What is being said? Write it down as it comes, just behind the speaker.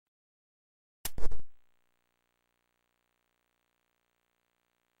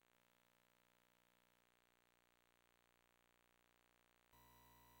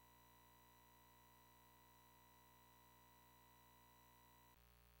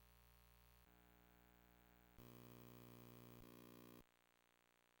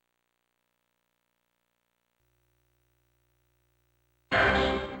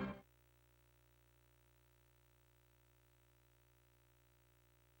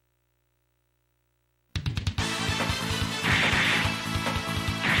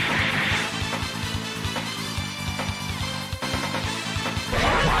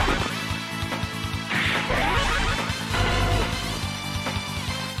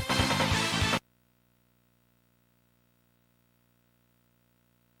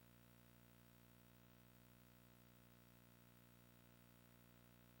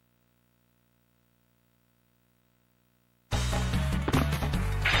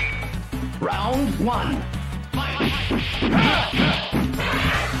Round one. Fight!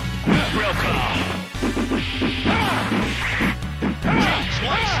 Real claw.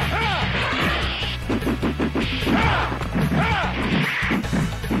 Twice.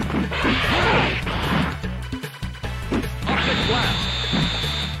 Optic blast.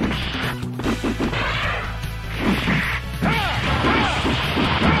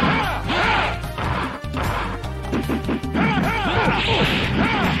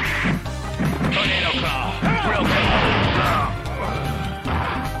 Tornado claw. Real claw.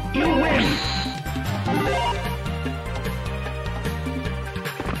 You win.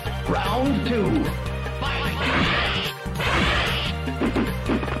 Round two. Fight.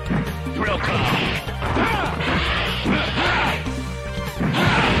 Real claw.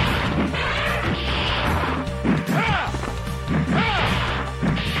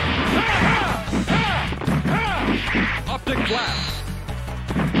 Optic blast.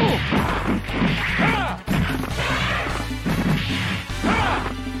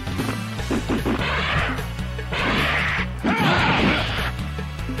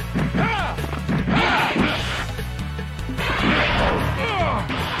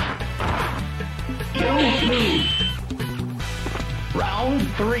 You lose. Round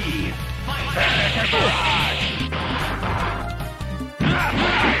three. Fight.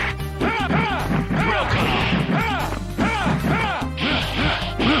 Real claw.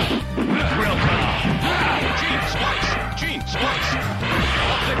 Real claw. Gene splice. Gene splice.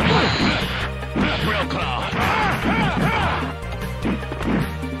 Optic blast. Real claw.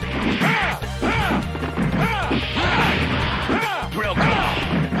 Real claw.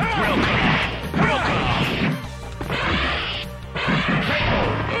 Real claw. Real claw.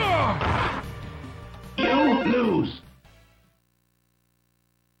 You lose.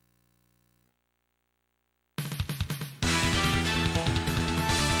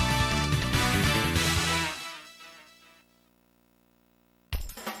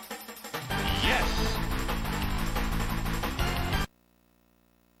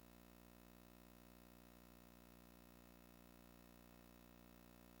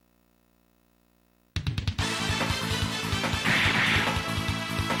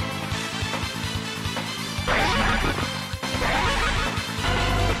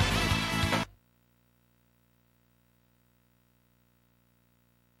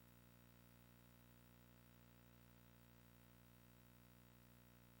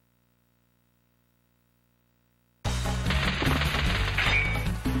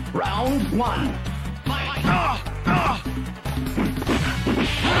 Round one. Fight!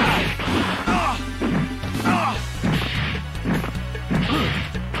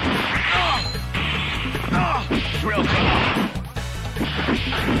 Real claw.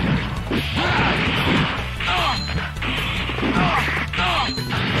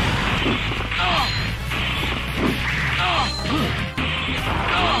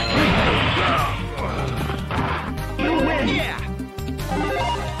 You win. Yeah.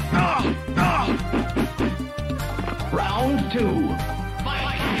 Round two.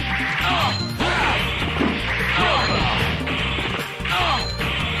 Fight!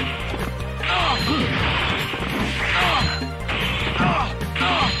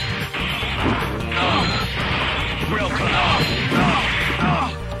 Real claw.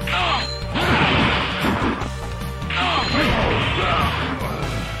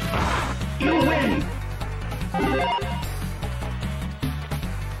 You win.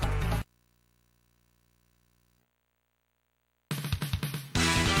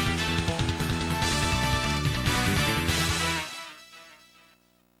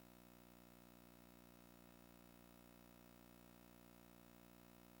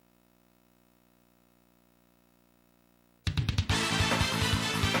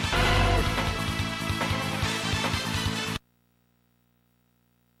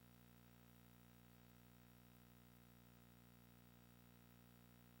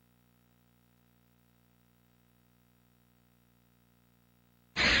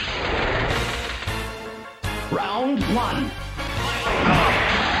 Round one.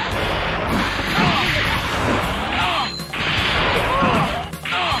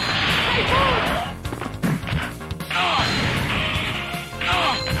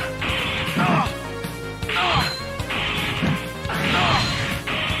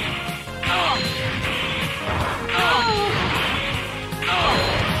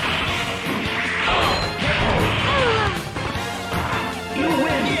 You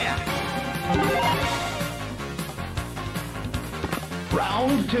win. Yeah.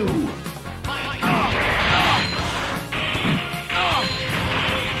 Round two.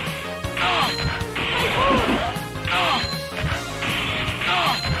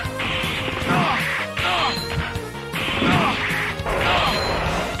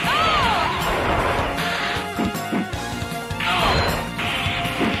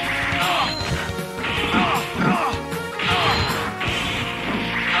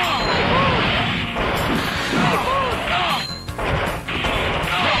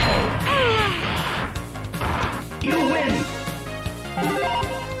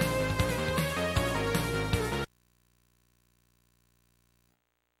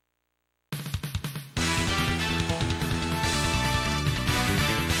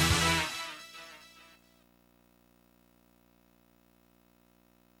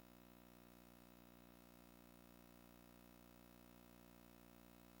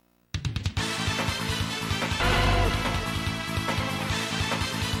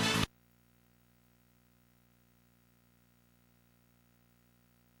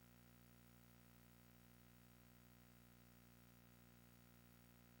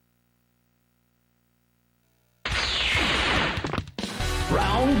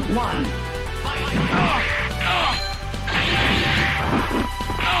 Round one.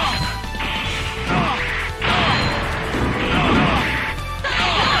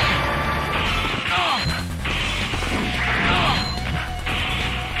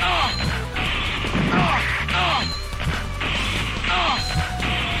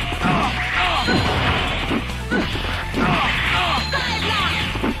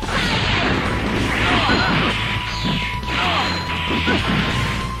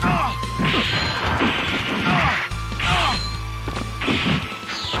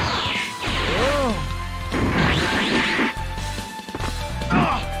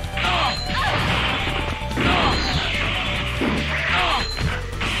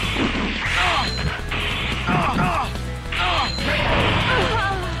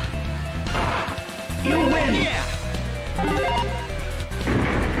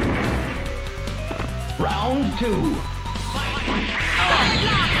 Round two.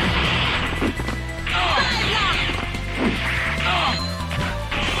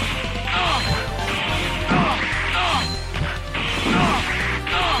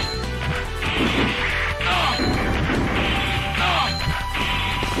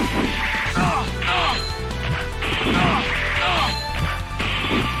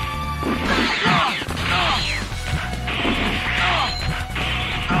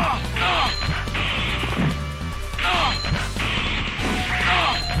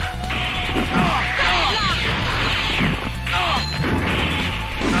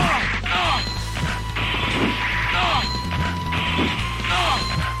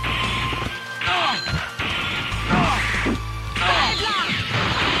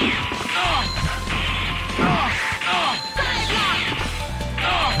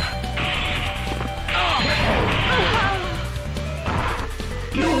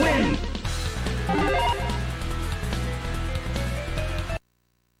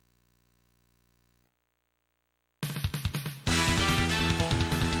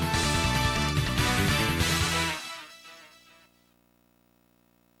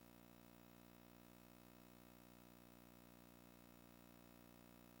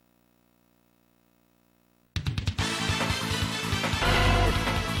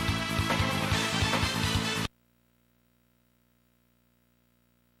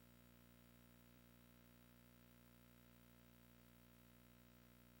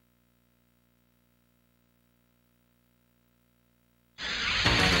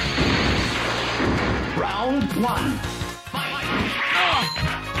 Round one.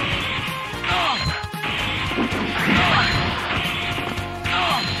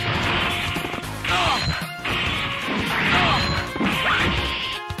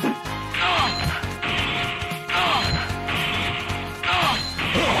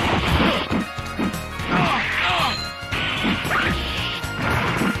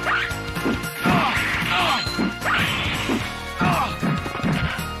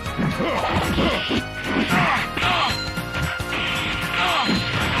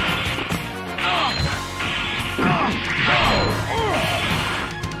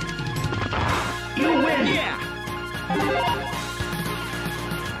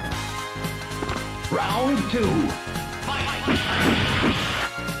 Round two.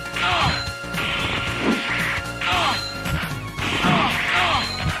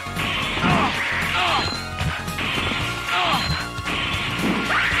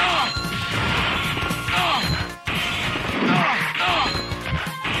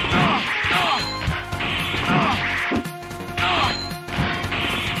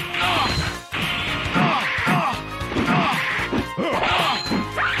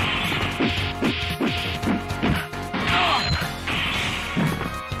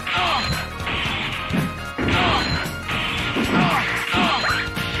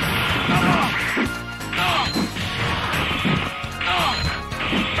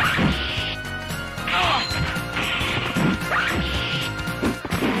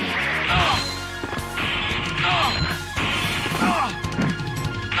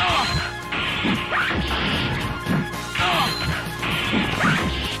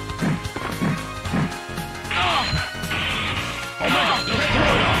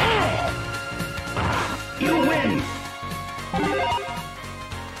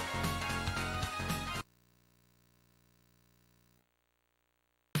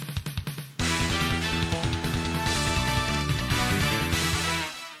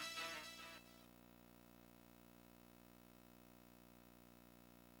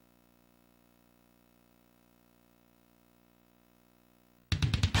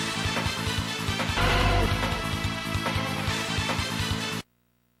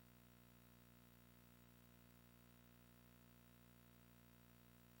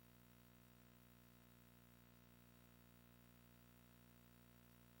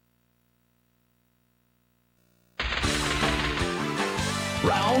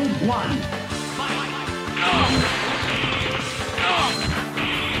 Round one.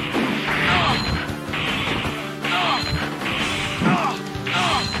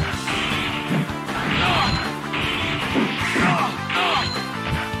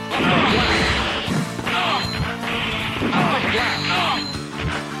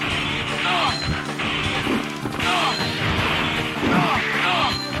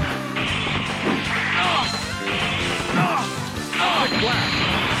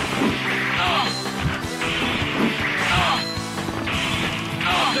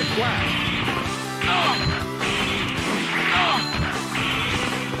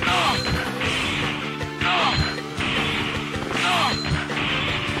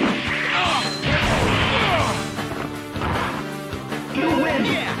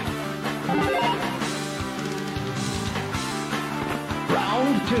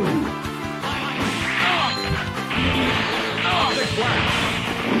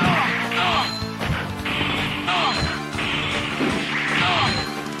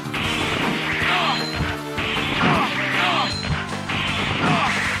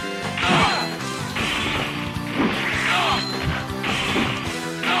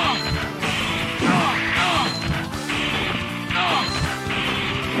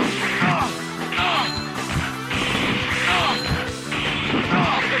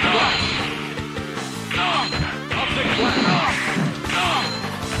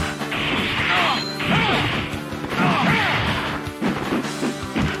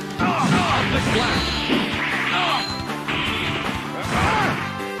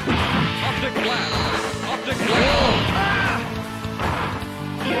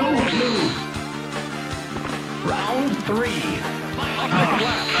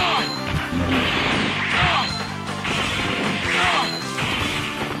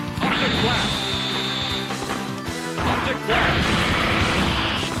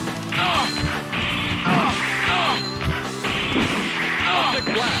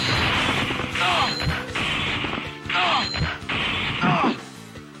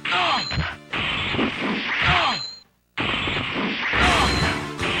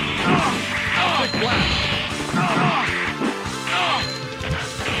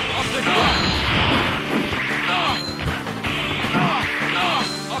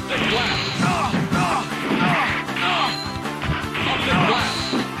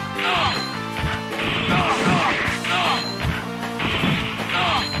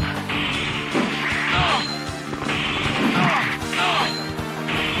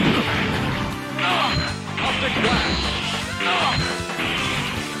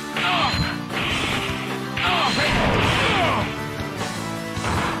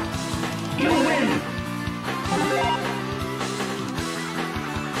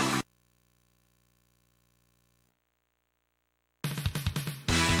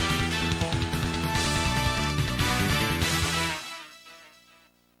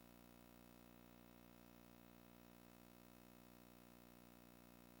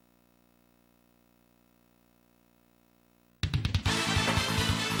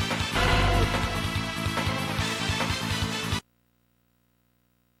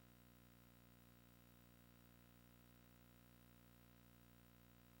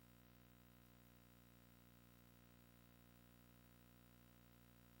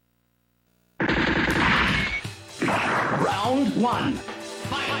 Round one.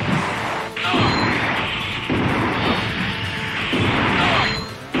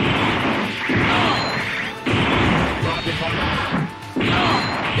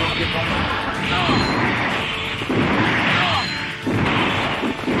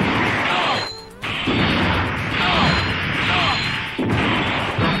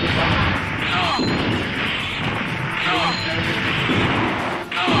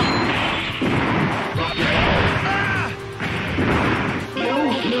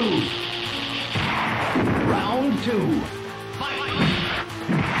 Round two.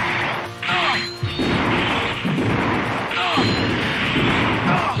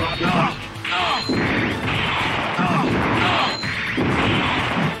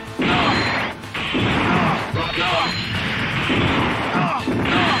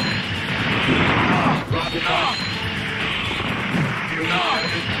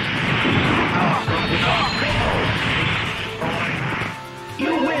 You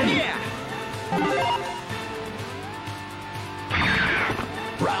win!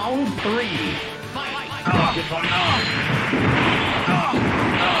 Round three.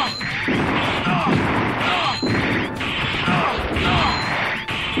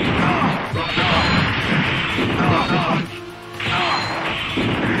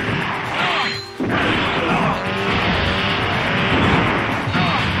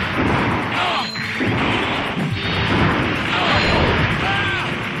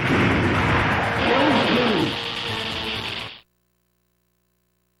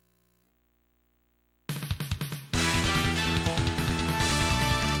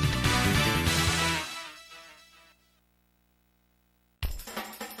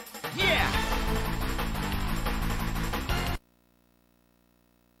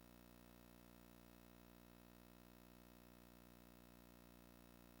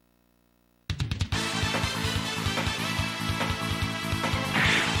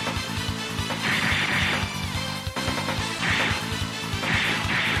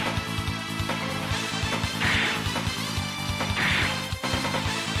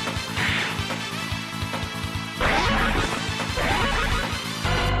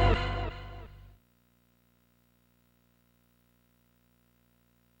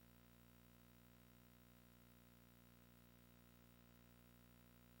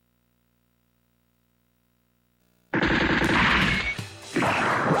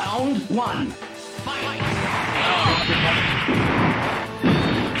 Round one.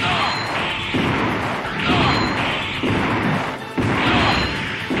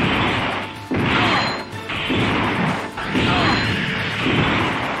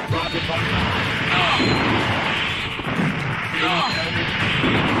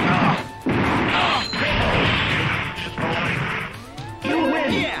 You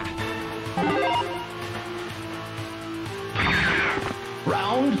win. Yeah.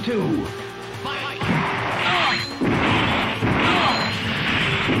 Round two.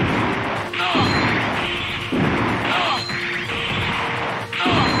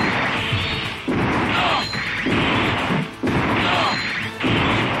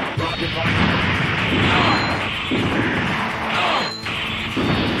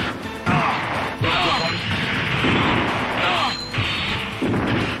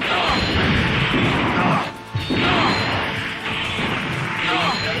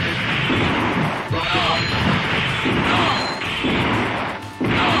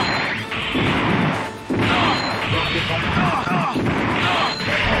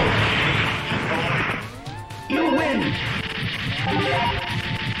 You win.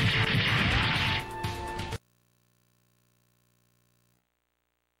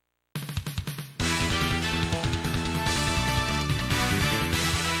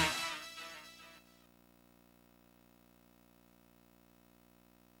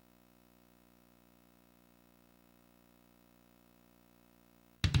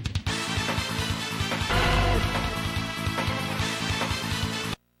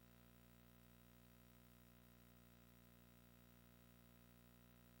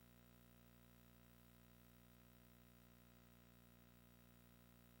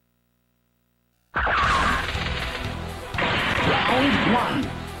 Round one.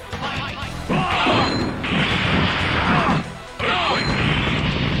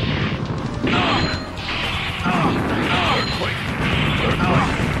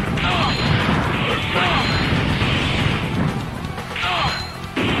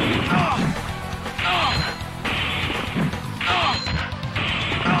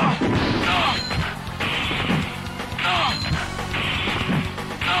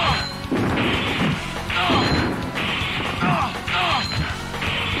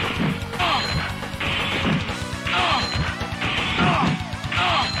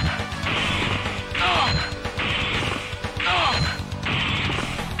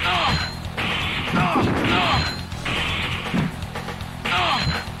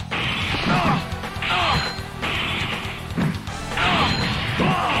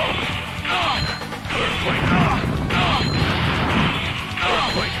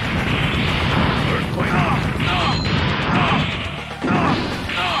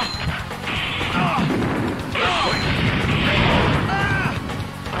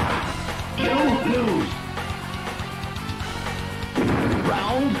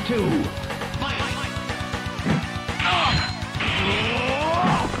 Round two.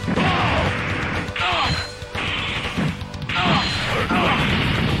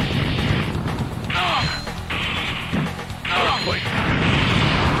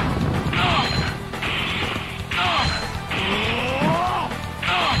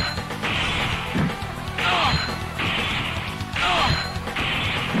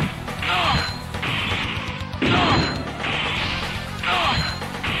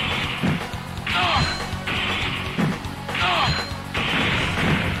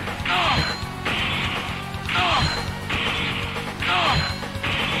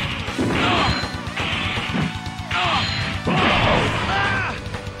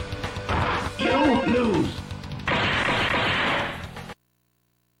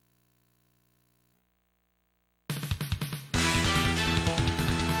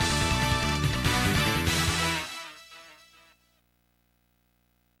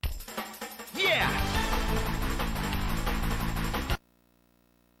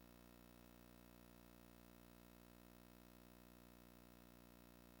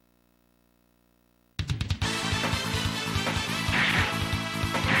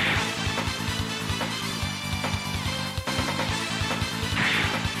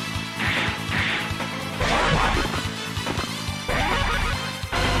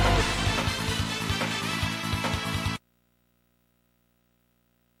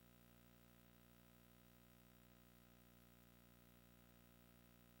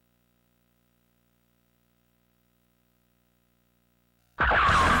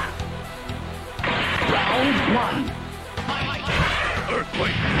 One.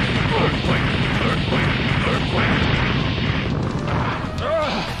 Earthquake! Earthquake! Earthquake! Earthquake!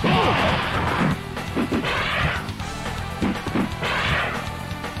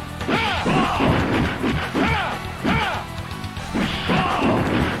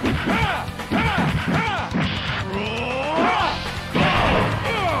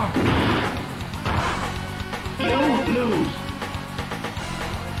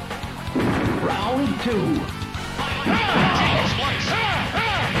 Round 2. James Slice.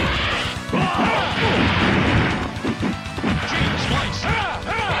 James Slice.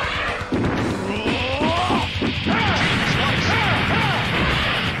 James Slice.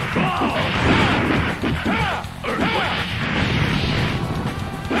 Earthquake.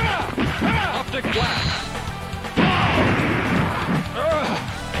 Optic blast.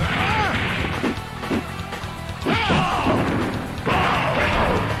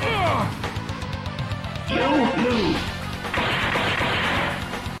 You lose.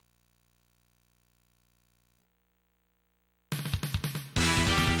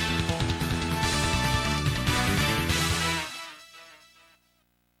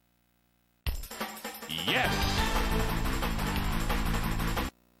 Yes.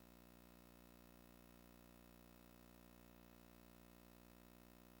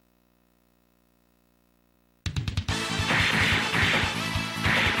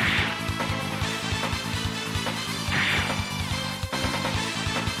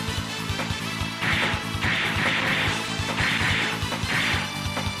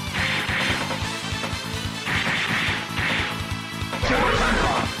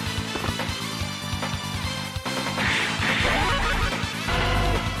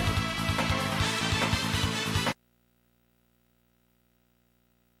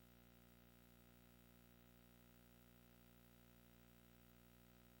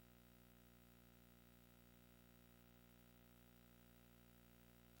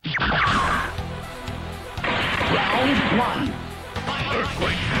 Round 1.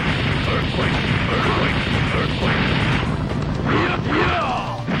 Earthquake. Earthquake. Earthquake. Earthquake.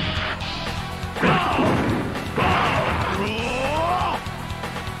 Yeah.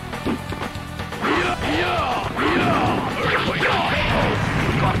 Earthquake.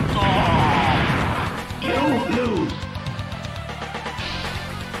 You lose.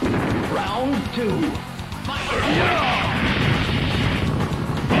 Round 2.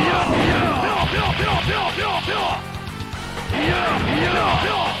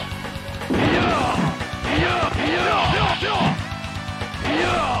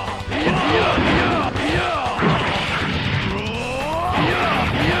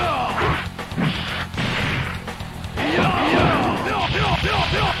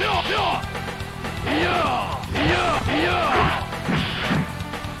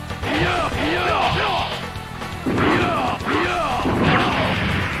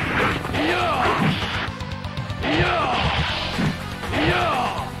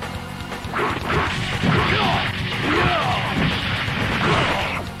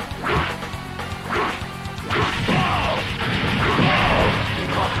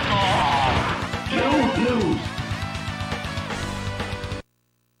 You lose.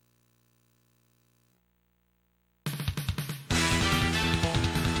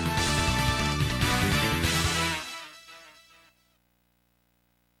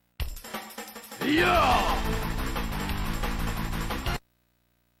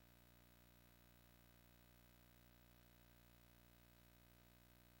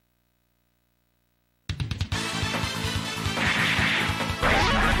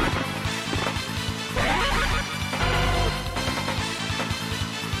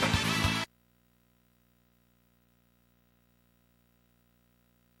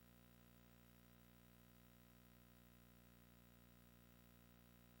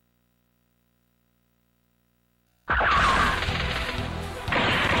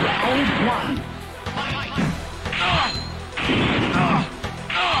 Round 1.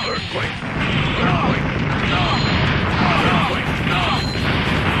 Earthquake. Earthquake.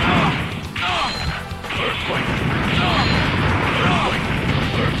 Earthquake. Earthquake. Earthquake.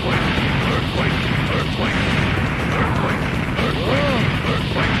 Earthquake. Earthquake.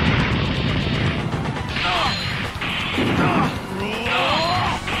 Earthquake.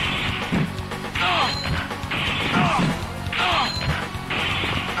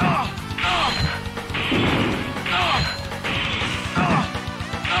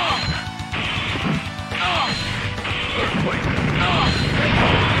 Earthquake.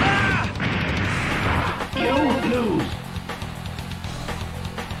 You lose.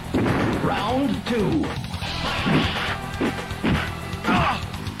 Round 2.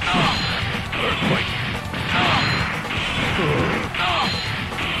 Earthquake.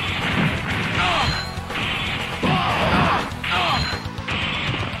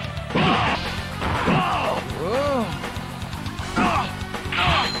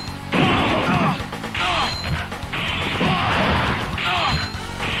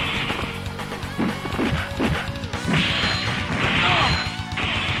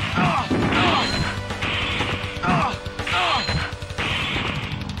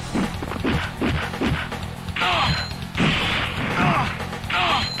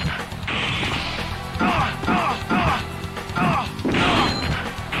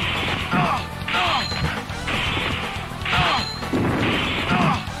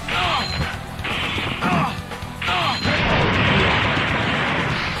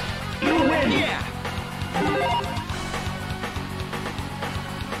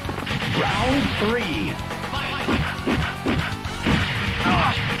 Round 3.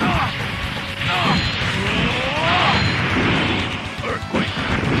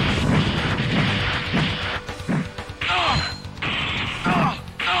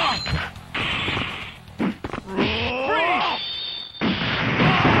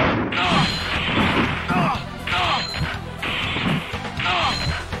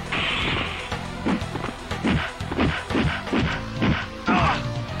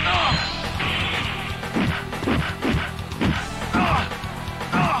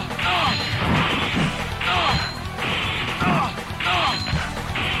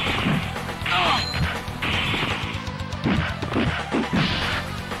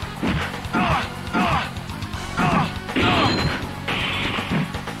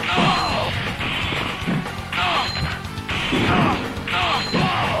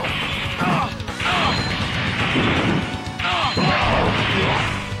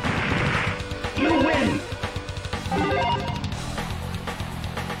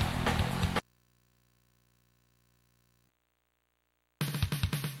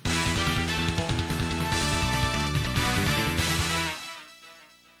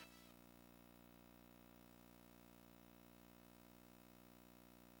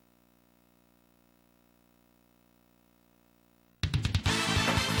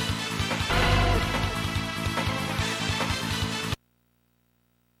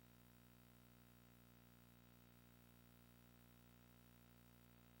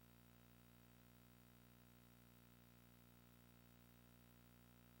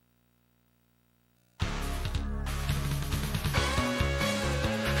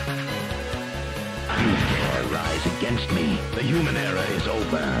 Against me. The human era is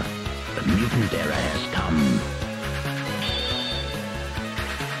over. The mutant era has come.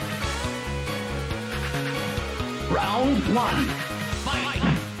 Round 1. Fight!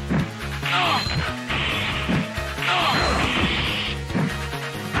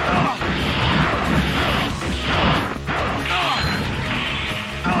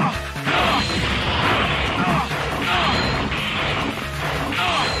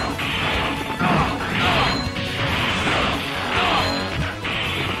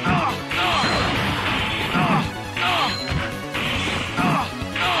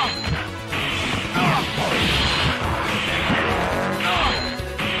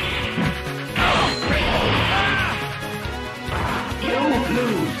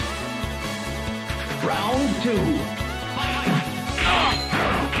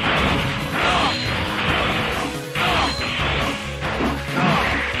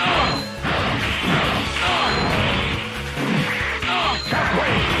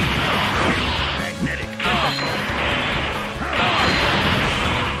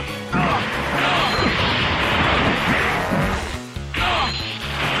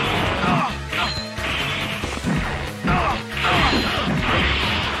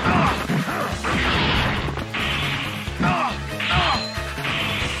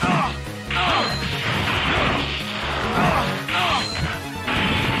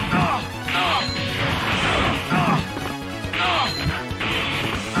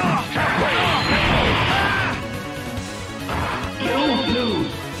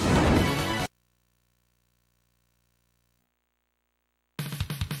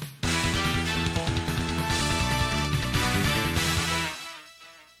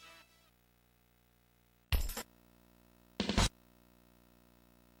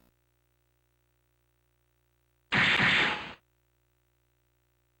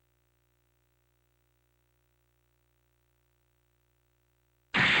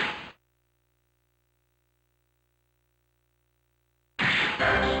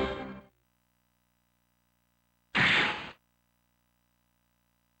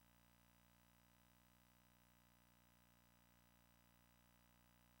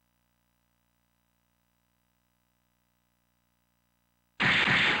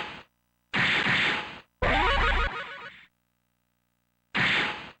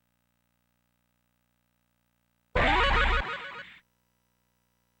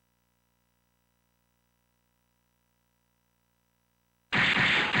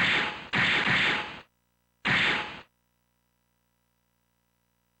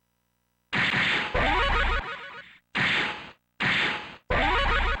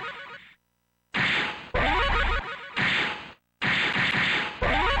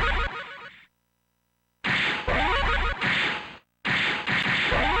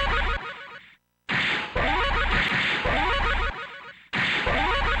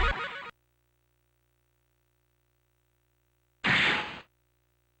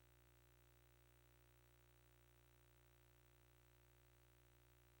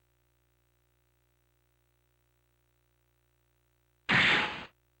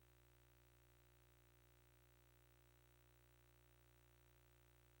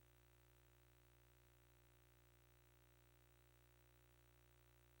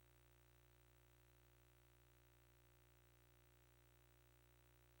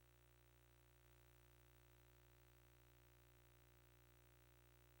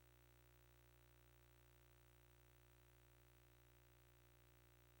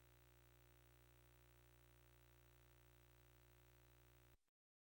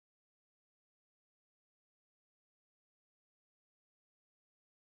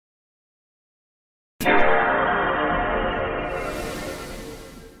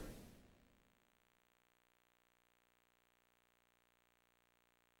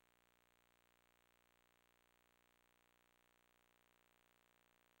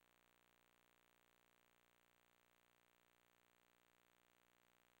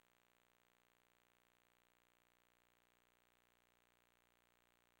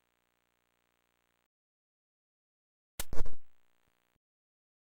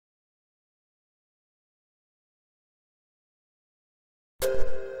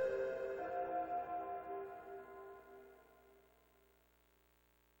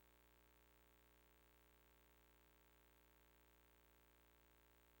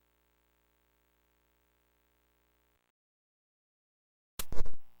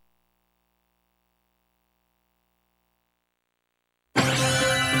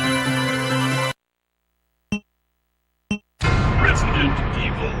 Resident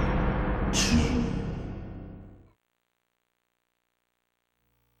Evil 2.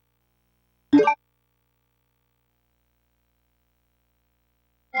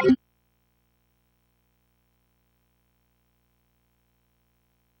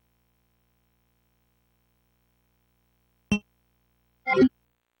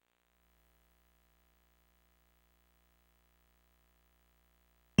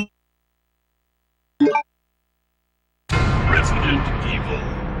 Resident Evil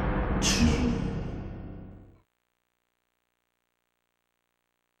 2.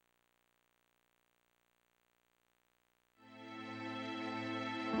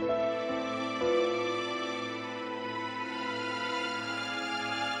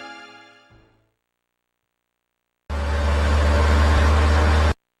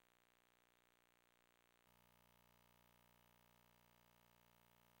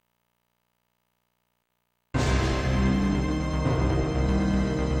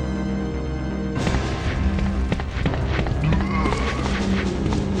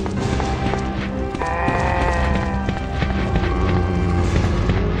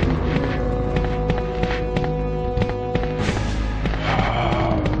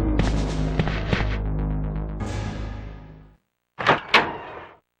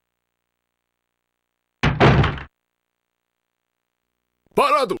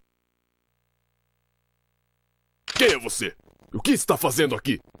 Parado! Quem é você? O que está fazendo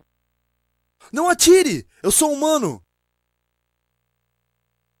aqui? Não atire! Eu sou humano!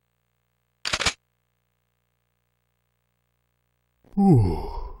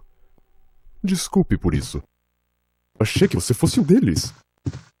 Desculpe por isso. Achei que você fosse um deles.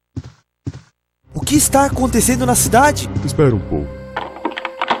 O que está acontecendo na cidade? Espera um pouco.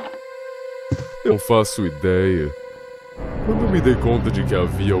 Eu não faço ideia. Quando eu me dei conta de que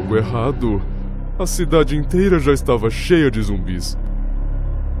havia algo errado, a cidade inteira já estava cheia de zumbis.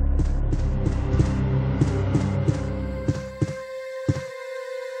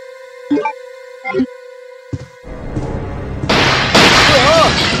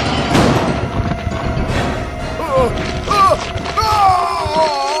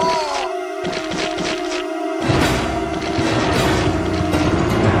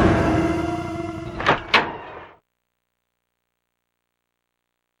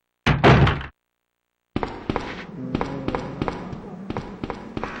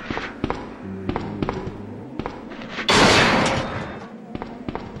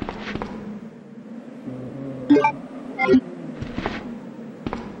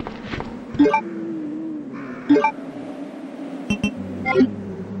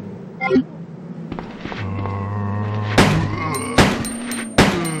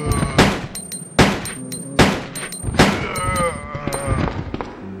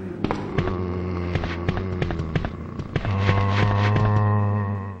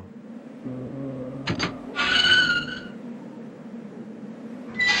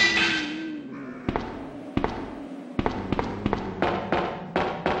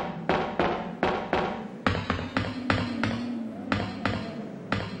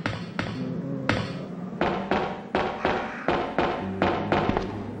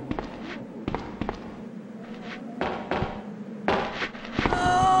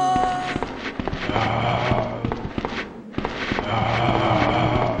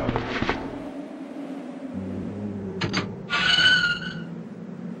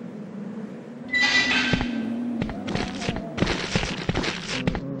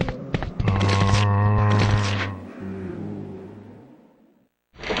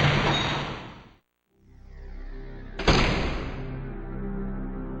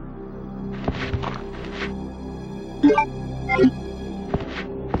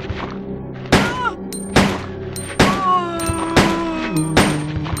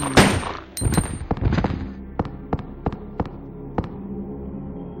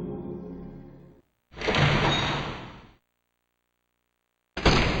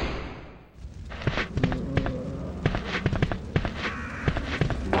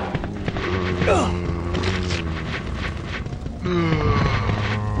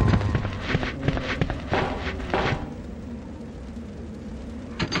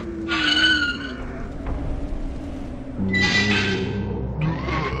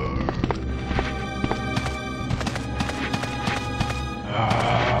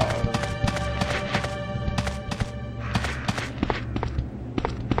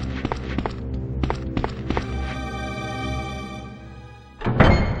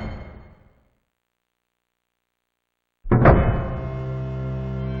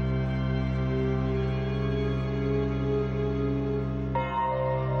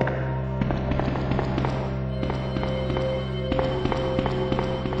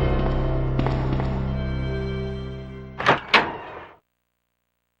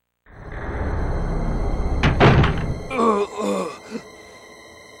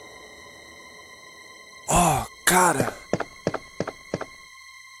 Cara,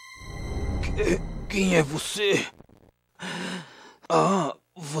 Quem é você? Ah,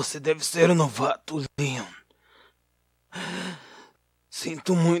 você deve ser o novato, Leon.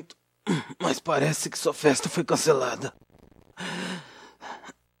 Sinto muito, mas parece que sua festa foi cancelada.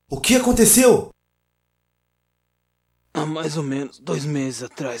 o que aconteceu? Há mais ou menos 2 meses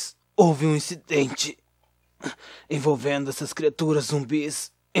atrás, houve um incidente envolvendo essas criaturas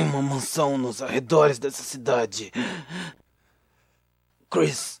zumbis em uma mansão nos arredores dessa cidade.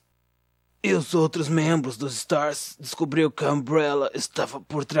 Chris e os outros membros dos Stars descobriram que a Umbrella estava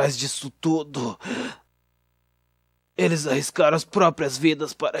por trás disso tudo. Eles arriscaram as próprias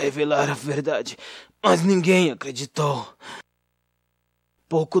vidas para revelar a verdade, mas ninguém acreditou.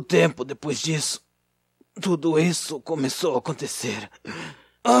 Pouco tempo depois disso, tudo isso começou a acontecer.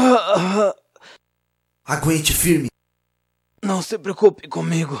 Aguente firme. Não se preocupe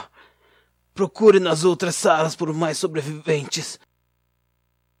comigo. Procure nas outras salas por mais sobreviventes.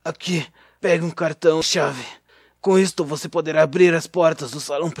 Aqui, pegue um cartão-chave. Com isto você poderá abrir as portas do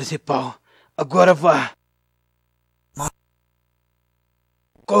salão principal. Agora vá.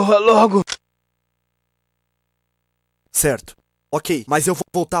 Corra logo. Certo. Ok, mas eu vou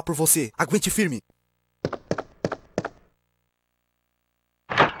voltar por você. Aguente firme.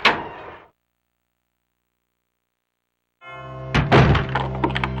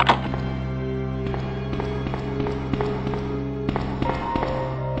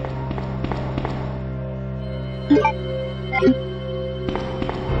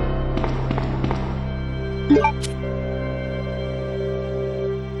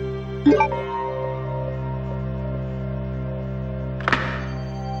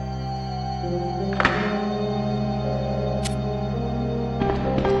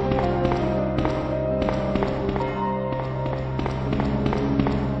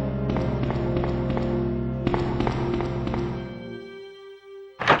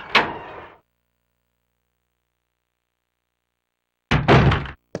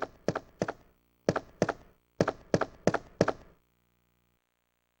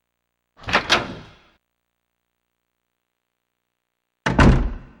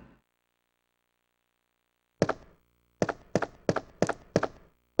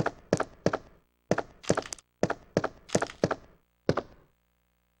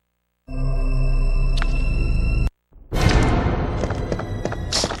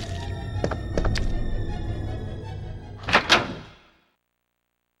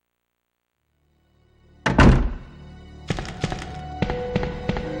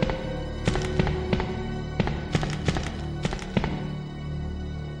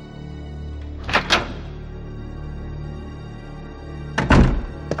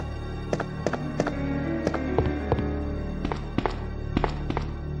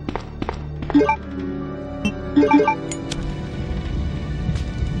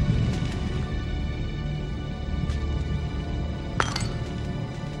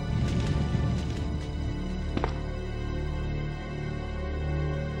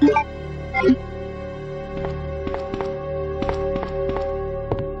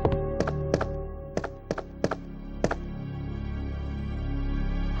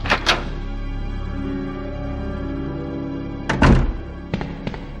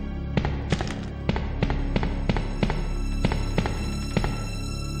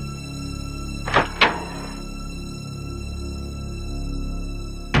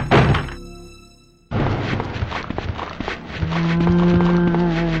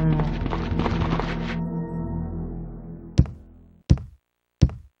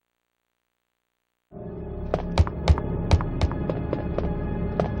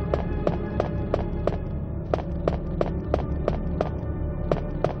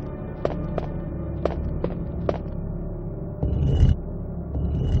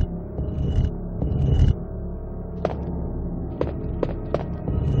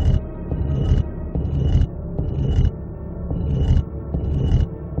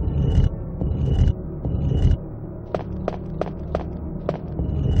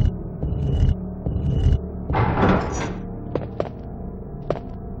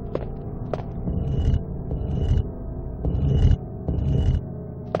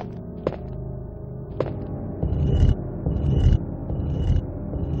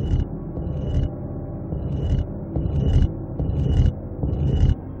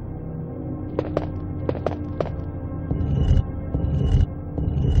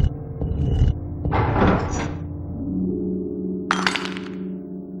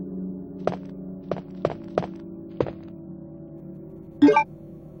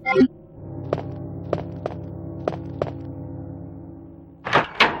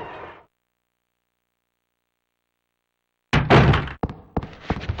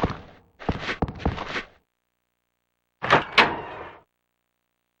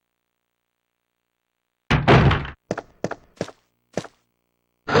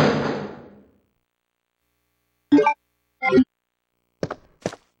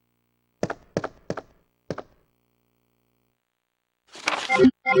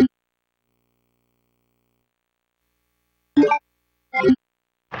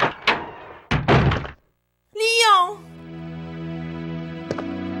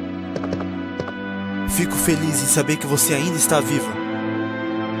 Fico feliz em saber que você ainda está viva.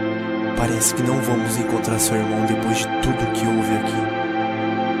 Parece que não vamos encontrar seu irmão depois de tudo que houve aqui.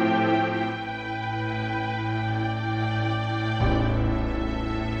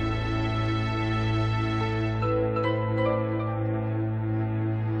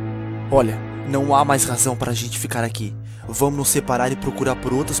 Olha, não há mais razão para a gente ficar aqui. Vamos nos separar e procurar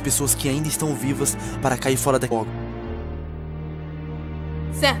por outras pessoas que ainda estão vivas para cair fora daqui logo.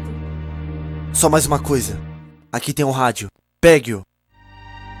 Certo. Só mais uma coisa. Aqui tem um rádio. Pegue-o.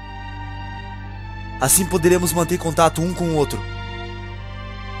 Assim poderemos manter contato um com o outro.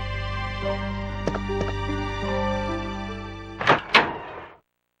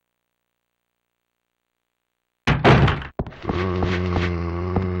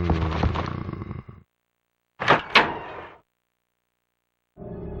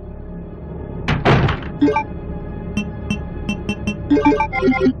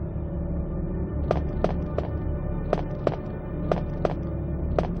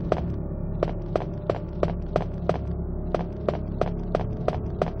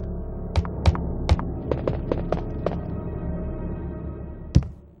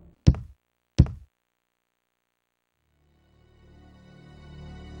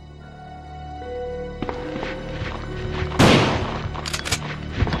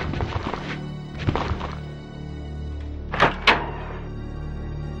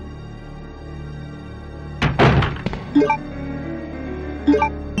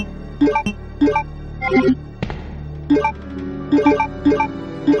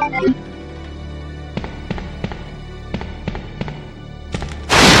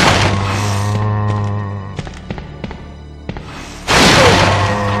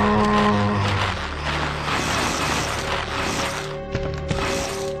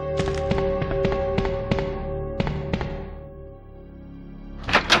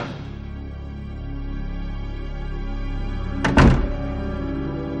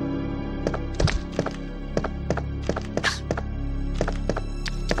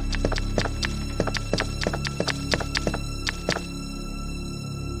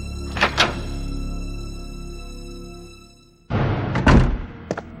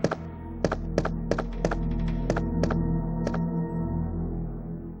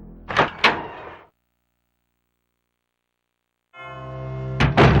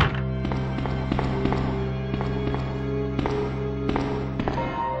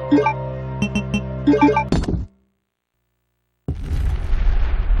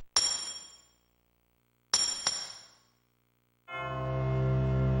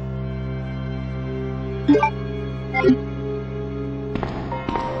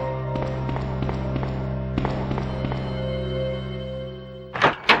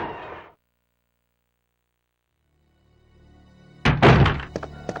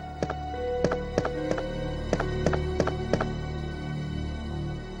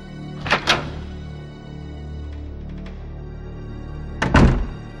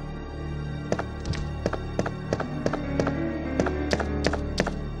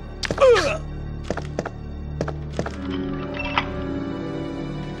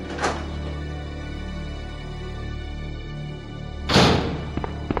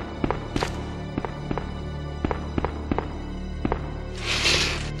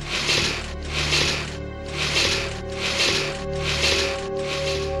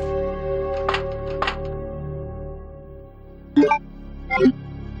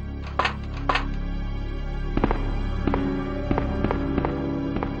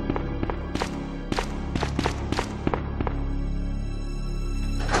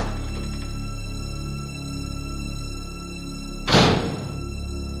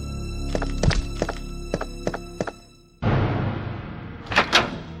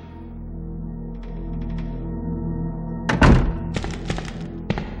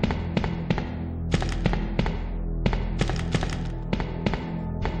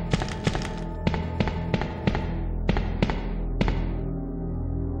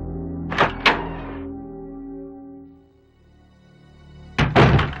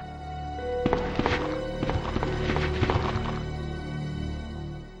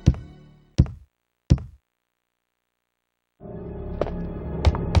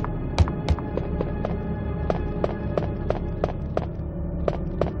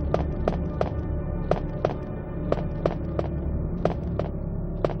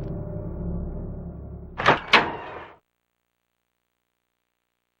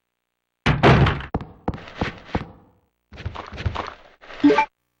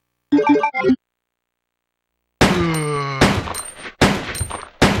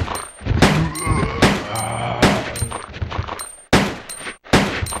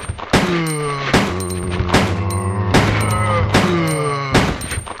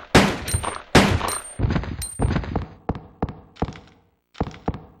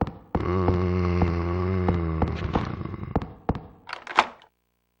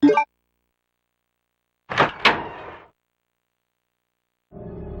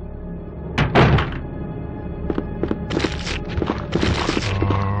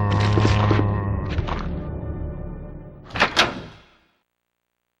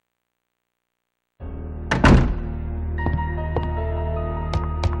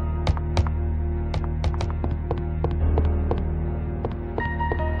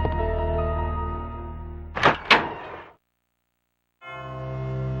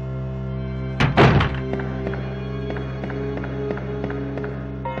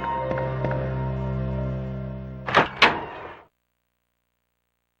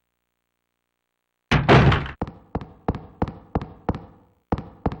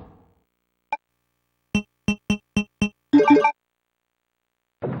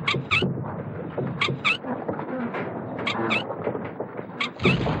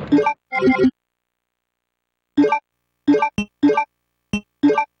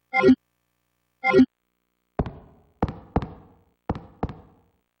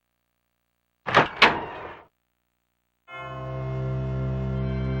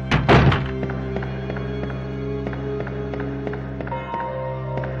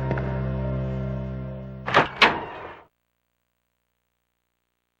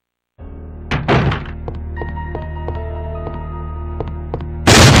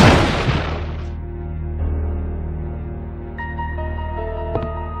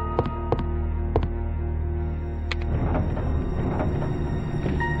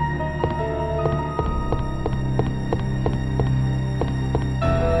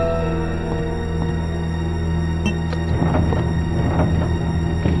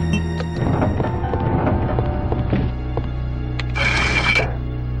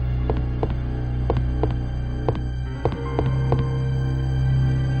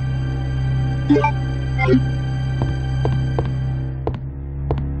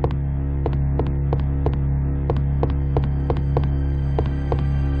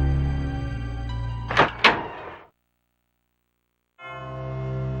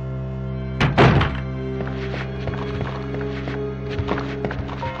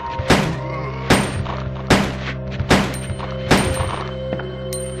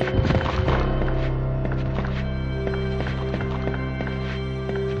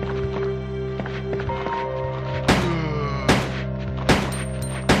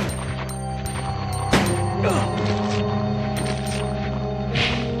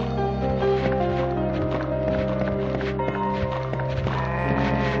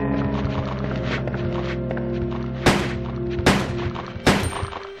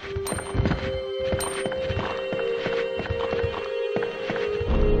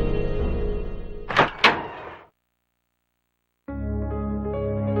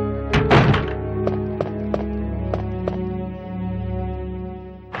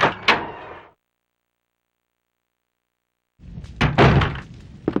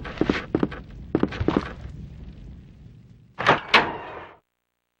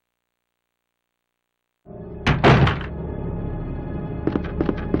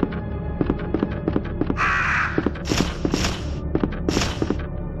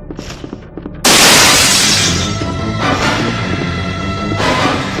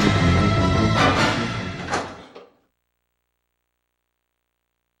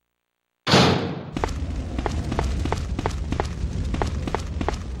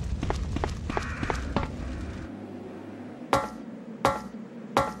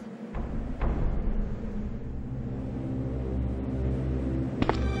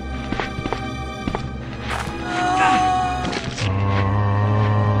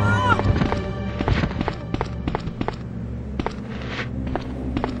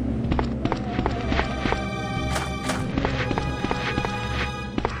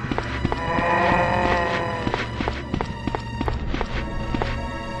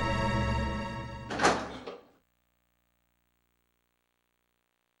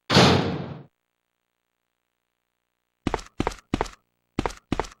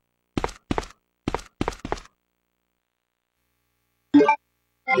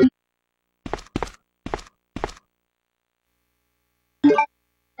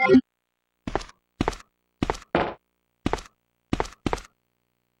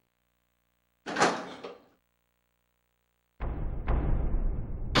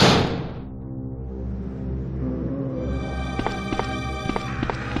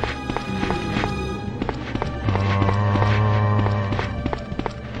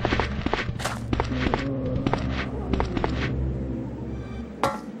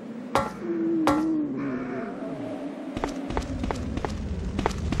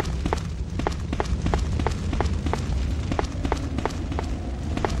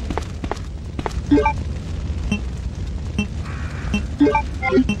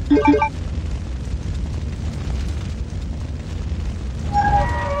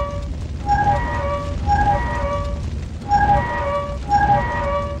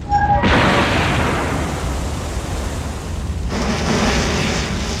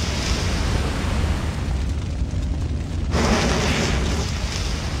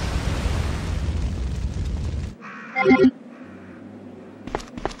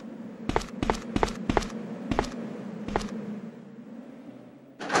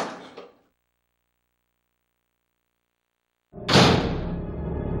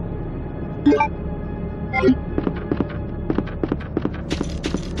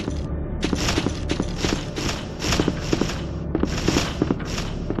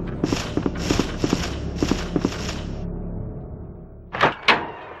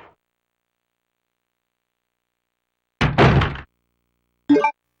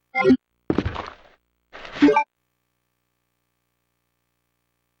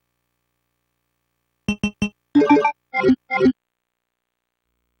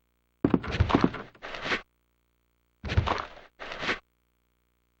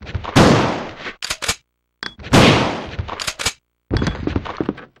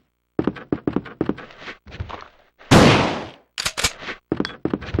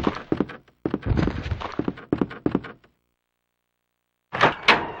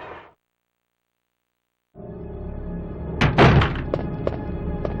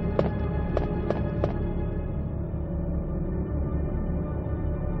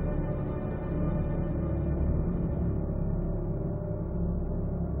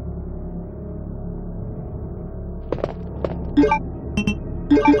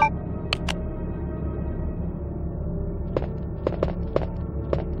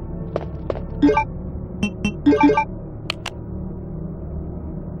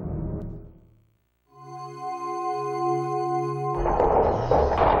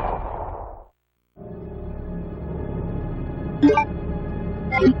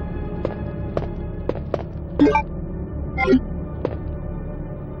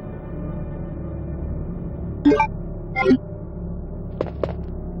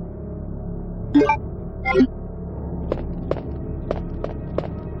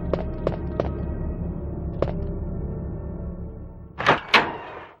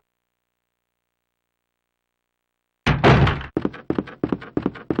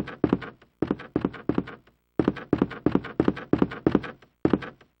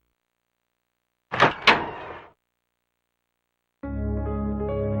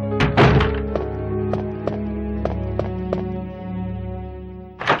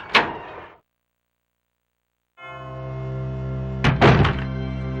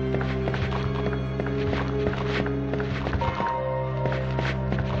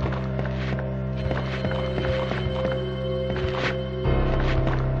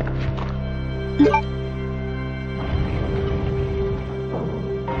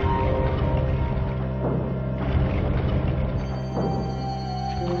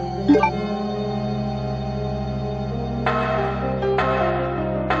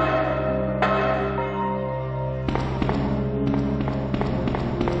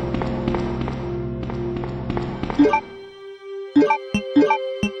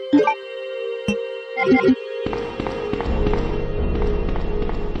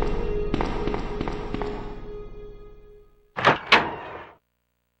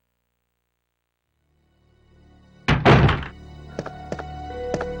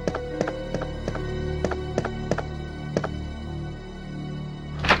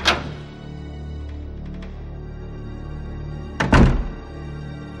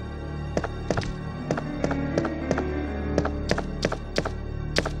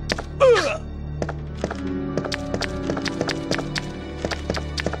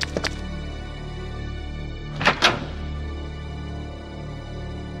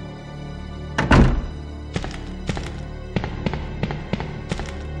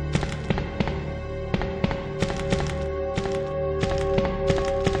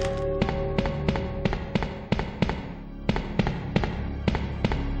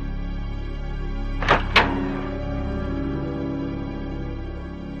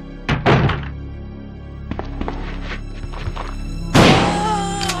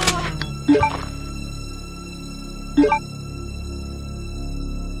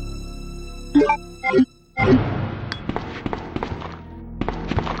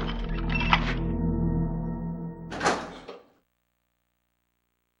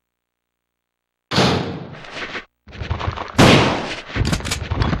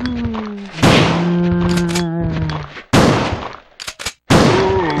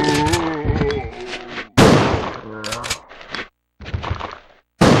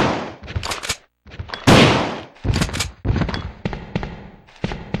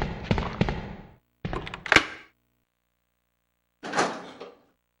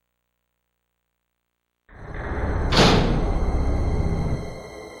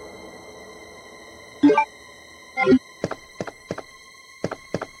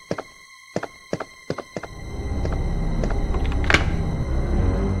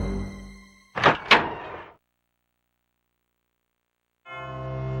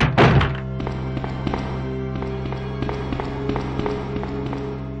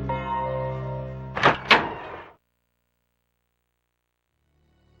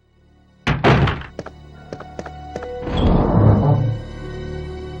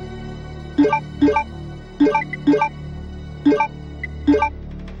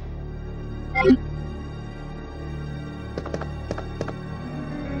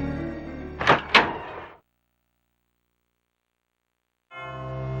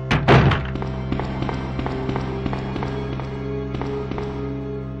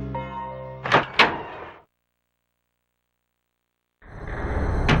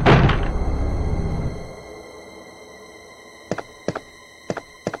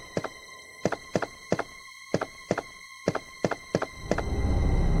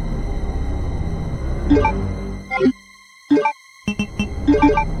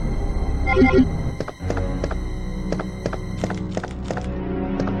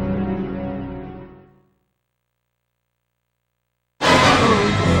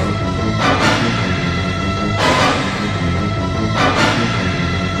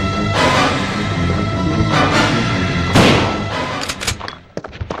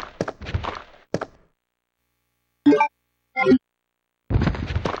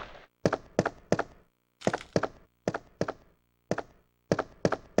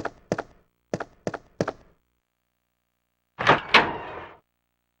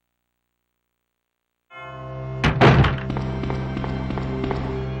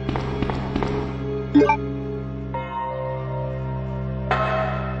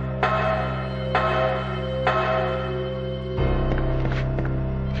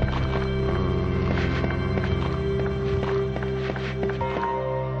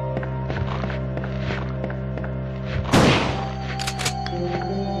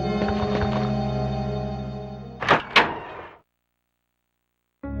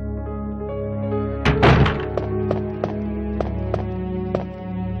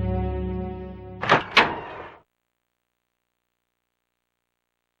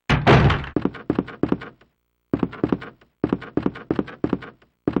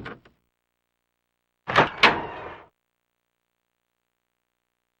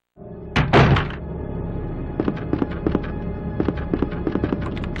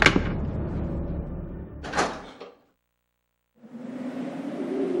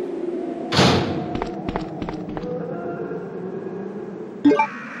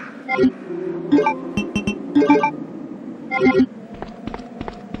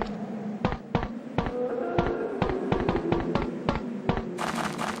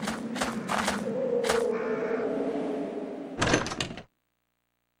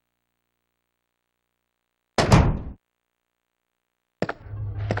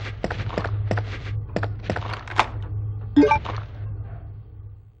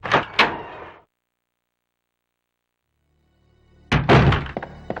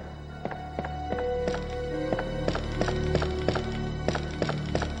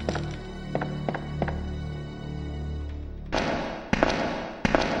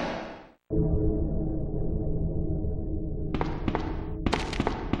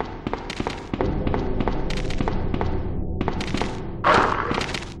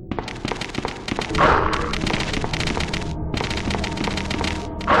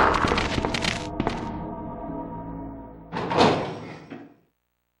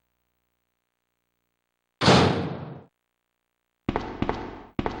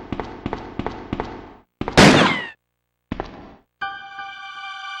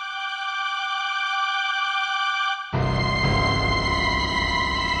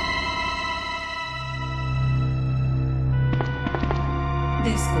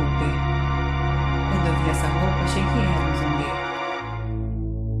 Desculpe. Quando eu vi essa roupa, achei que era um zumbi.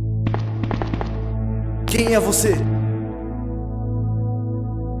 Quem é você?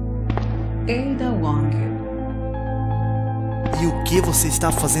 Ada Wong. E o que você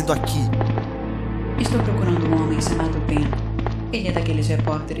está fazendo aqui? Estou procurando um homem chamado Ben. Ele é daqueles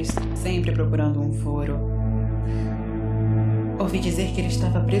repórteres, sempre procurando um furo. Ouvi dizer que ele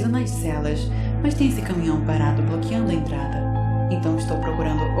estava preso nas celas, mas tem esse caminhão parado bloqueando a entrada. Então estou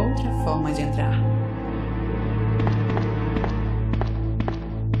procurando outra forma de entrar.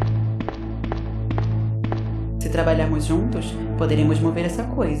 Se trabalharmos juntos, poderemos mover essa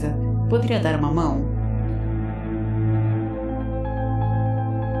coisa. Poderia dar uma mão?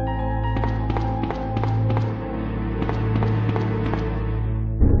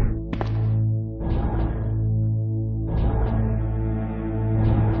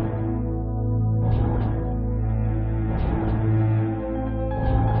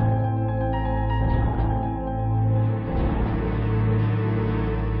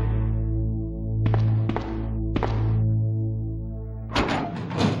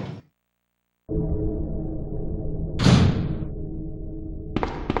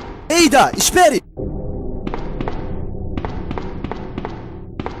 Ada, espere!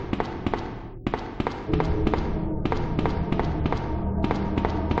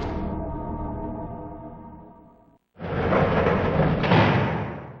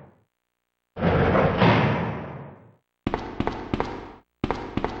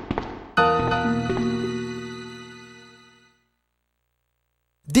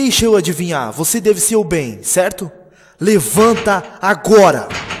 Deixa eu adivinhar, você deve ser o Ben, certo? Levanta agora!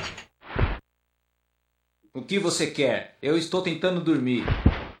 O que você quer? Eu estou tentando dormir.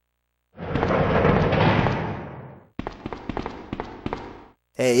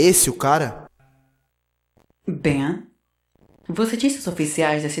 É esse o cara? Ben, você disse aos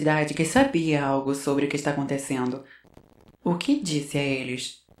oficiais da cidade que sabia algo sobre o que está acontecendo. O que disse a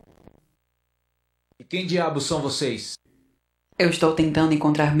eles? E quem diabos são vocês? Eu estou tentando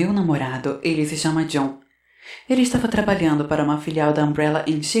encontrar meu namorado. Ele se chama John. Ele estava trabalhando para uma filial da Umbrella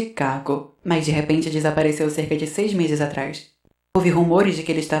em Chicago, mas de repente desapareceu cerca de 6 meses atrás. Houve rumores de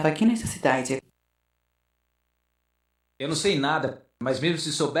que ele estava aqui nessa cidade. Eu não sei nada, mas mesmo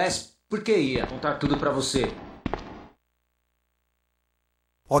se soubesse, por que ia contar tudo pra você?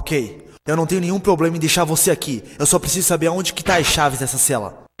 Ok, eu não tenho nenhum problema em deixar você aqui. Eu só preciso saber aonde que tá as chaves dessa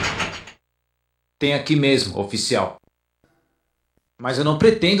cela. Tem aqui mesmo, oficial. Mas eu não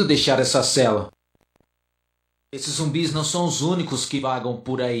pretendo deixar essa cela. Esses zumbis não são os únicos que vagam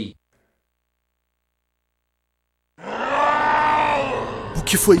por aí. O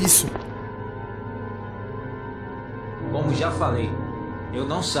que foi isso? Como já falei, eu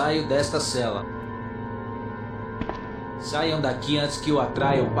não saio desta cela. Saiam daqui antes que o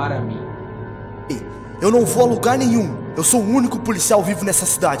atraiam para mim. Ei, eu não vou a lugar nenhum. Eu sou o único policial vivo nessa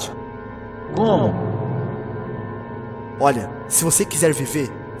cidade. Como? Olha, se você quiser viver,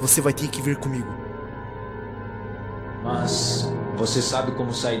 você vai ter que vir comigo. Mas você sabe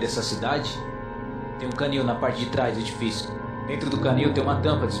como sair dessa cidade? Tem um canil na parte de trás do edifício. Dentro do canil tem uma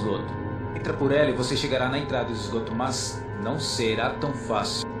tampa de esgoto. Entra por ela e você chegará na entrada do esgoto, mas não será tão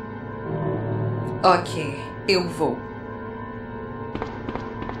fácil. Ok, eu vou.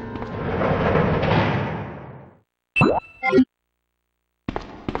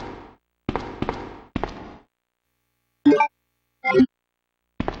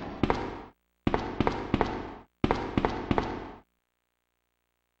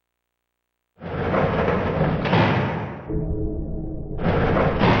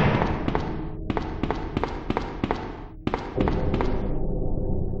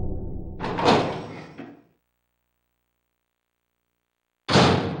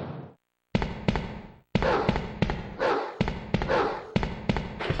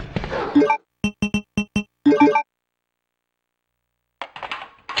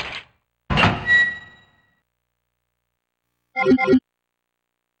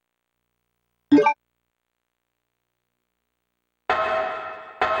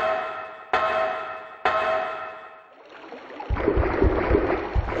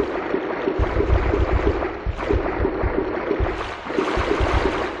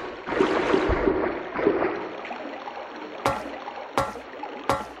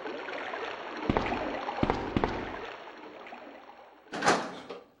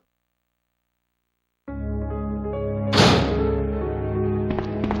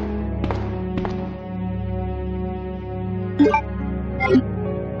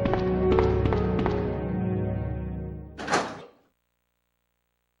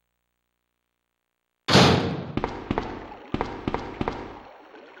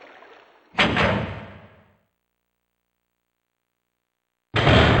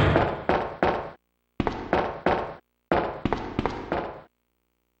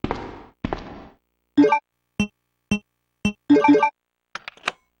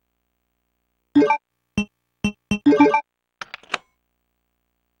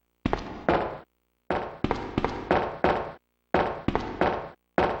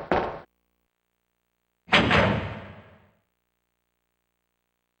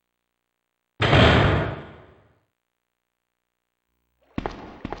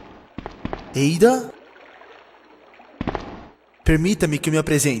 Eida? Permita-me que eu me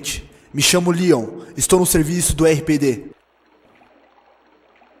apresente. Me chamo Leon. Estou no serviço do RPD.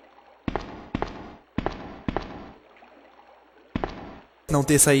 Não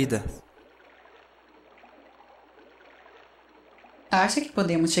ter saída. Acha que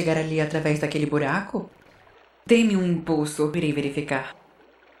podemos chegar ali através daquele buraco? Dê-me um impulso, irei verificar.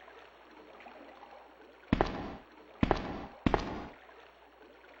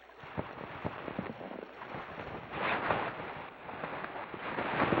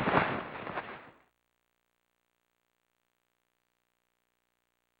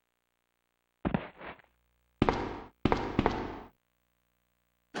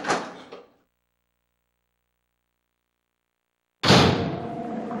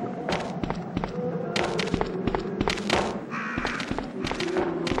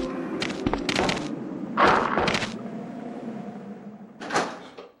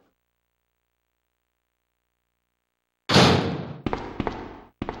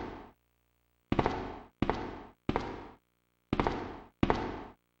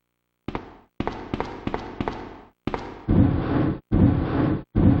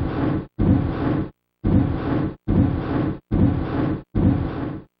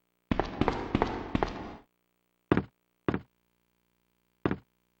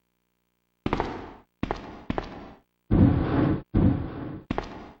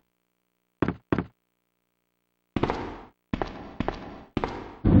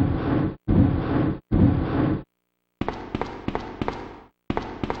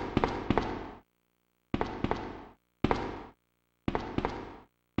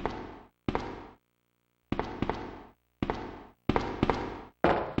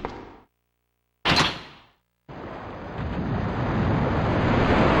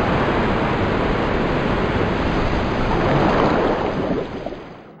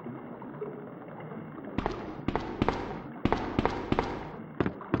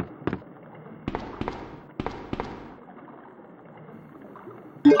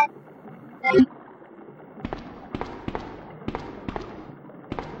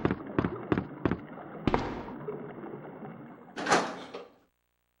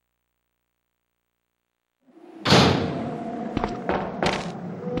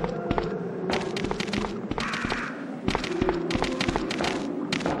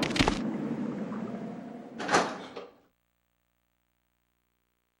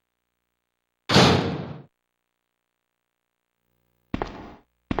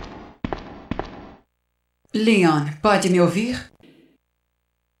 Leon, pode me ouvir?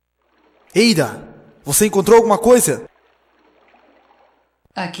 Eida, você encontrou alguma coisa?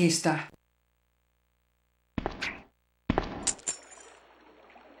 Aqui está.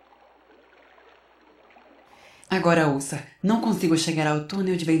 Agora ouça, não consigo chegar ao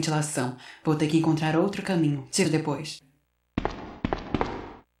túnel de ventilação. Vou ter que encontrar outro caminho. Tiro depois.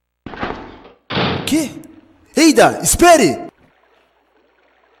 Que? Eida, espere!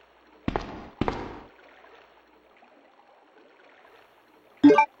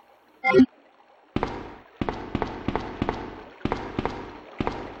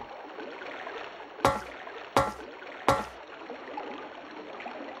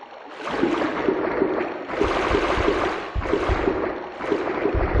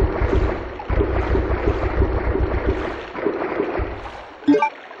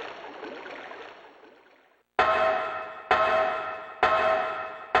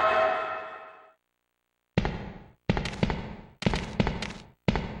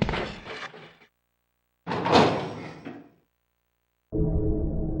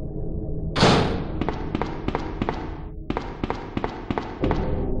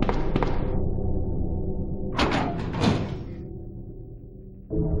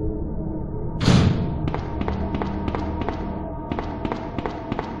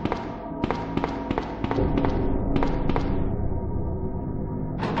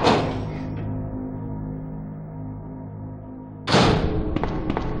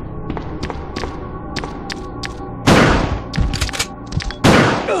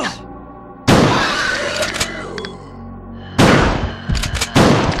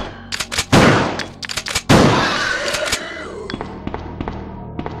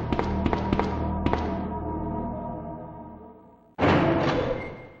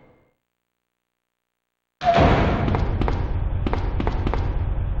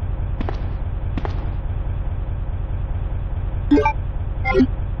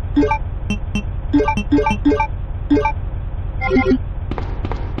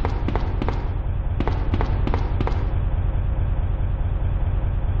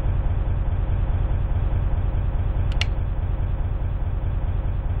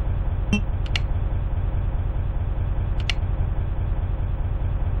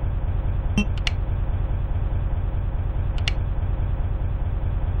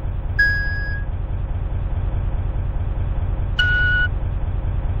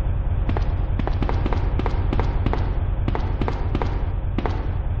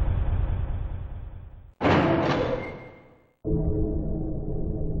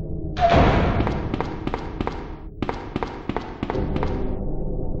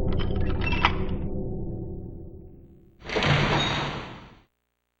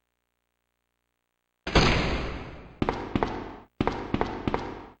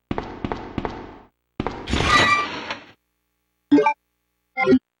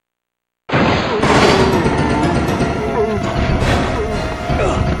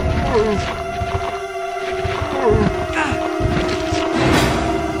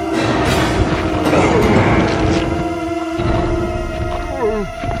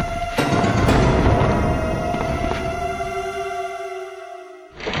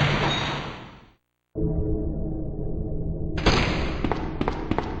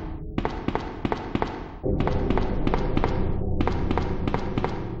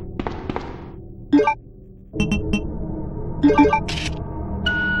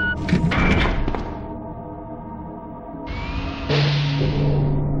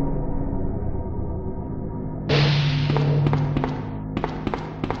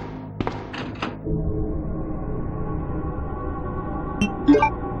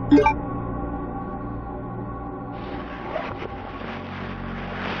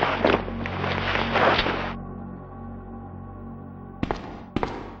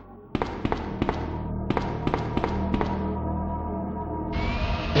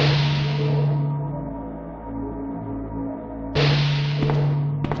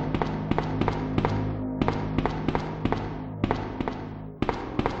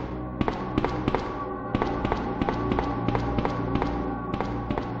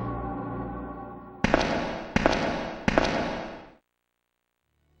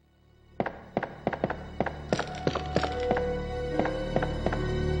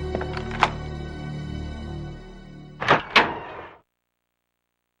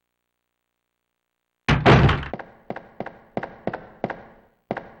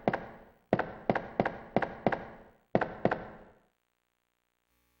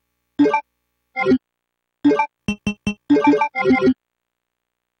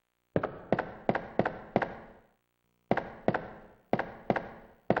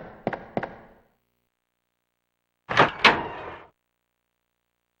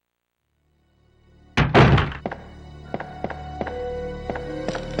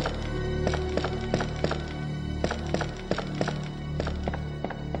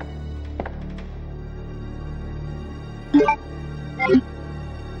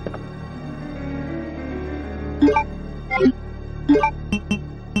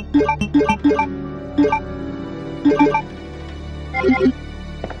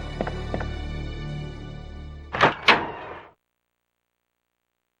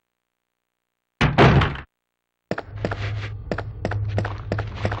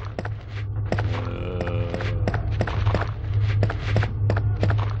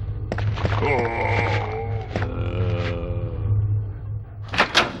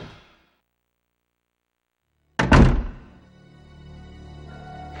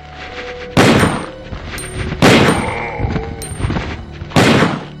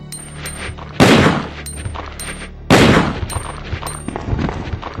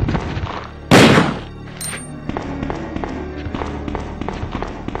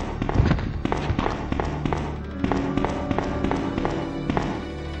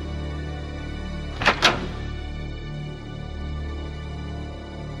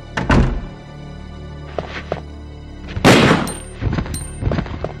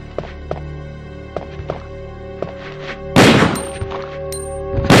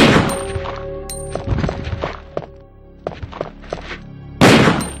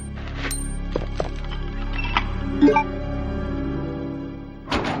 Não!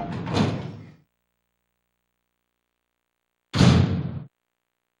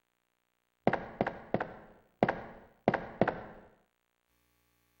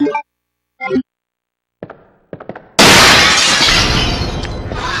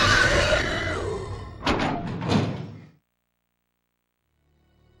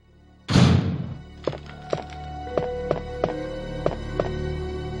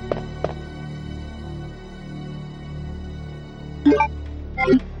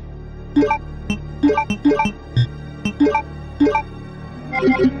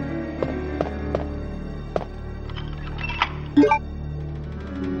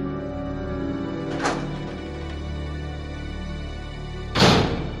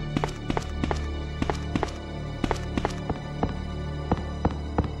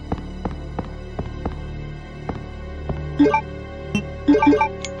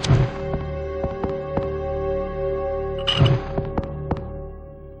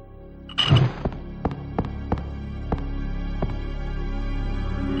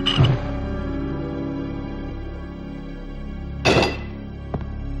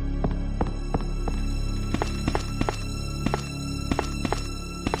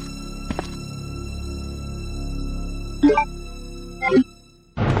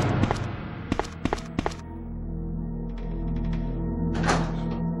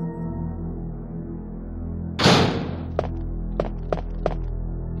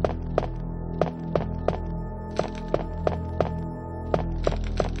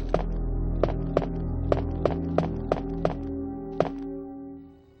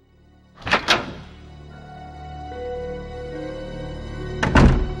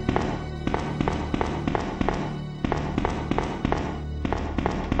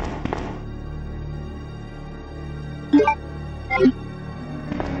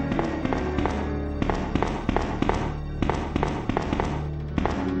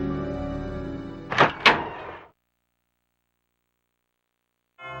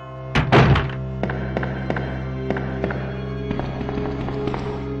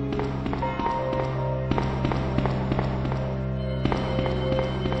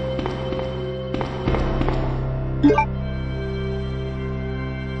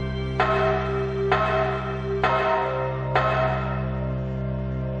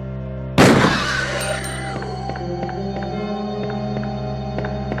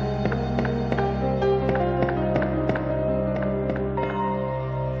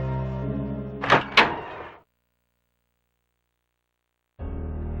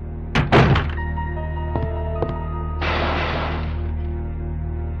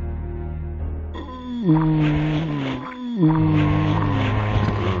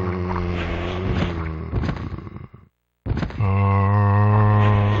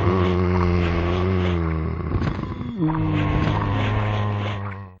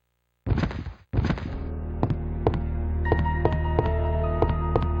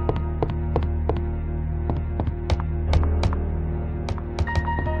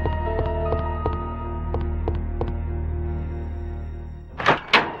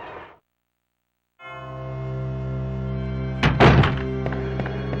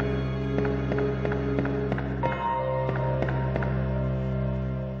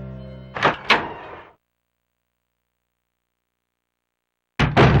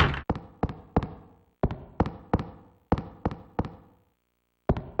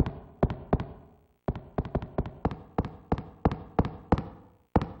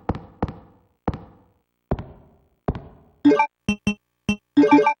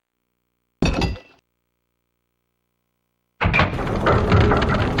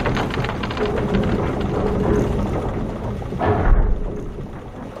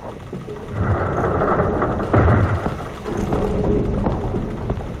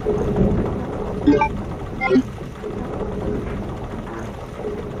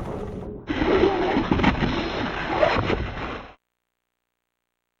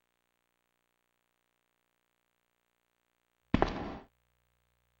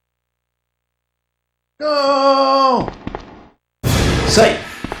 Sai!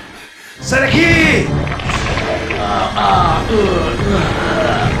 Sai daqui!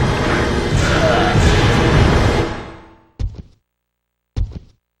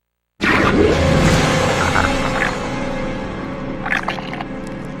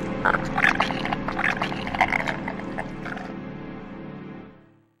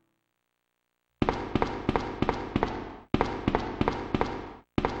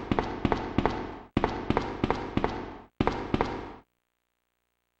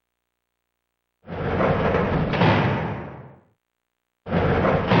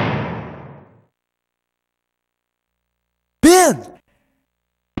 Ben!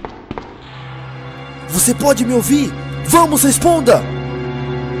 Você pode me ouvir? Vamos, responda!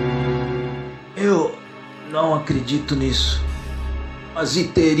 Eu não acredito nisso. Mas e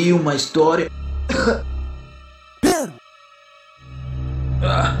teria uma história? Ben!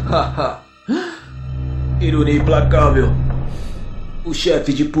 Ironia implacável. O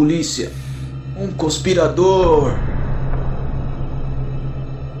chefe de polícia. Um conspirador.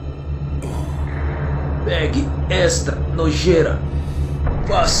 Pegue esta nojeira.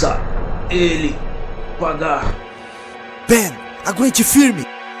 Faça ele pagar. Ben, aguente firme!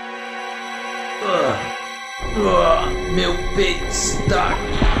 Meu peito está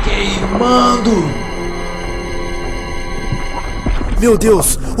queimando. Meu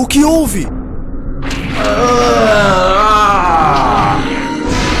Deus, o que houve?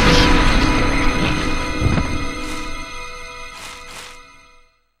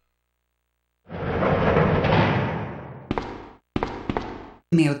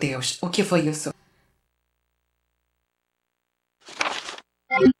 Meu Deus, o que foi isso?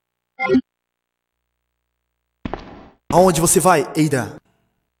 Aonde você vai, Ada?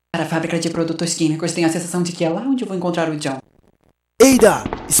 Para a fábrica de produtos químicos, tenho a sensação de que é lá onde eu vou encontrar o John. Ada,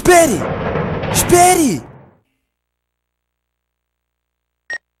 espere! Espere!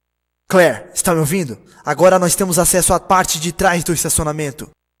 Claire, está me ouvindo? Agora nós temos acesso à parte de trás do estacionamento.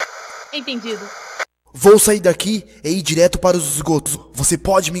 Entendido. Vou sair daqui e ir direto para os esgotos. Você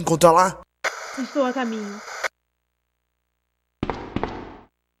pode me encontrar lá? Estou a caminho.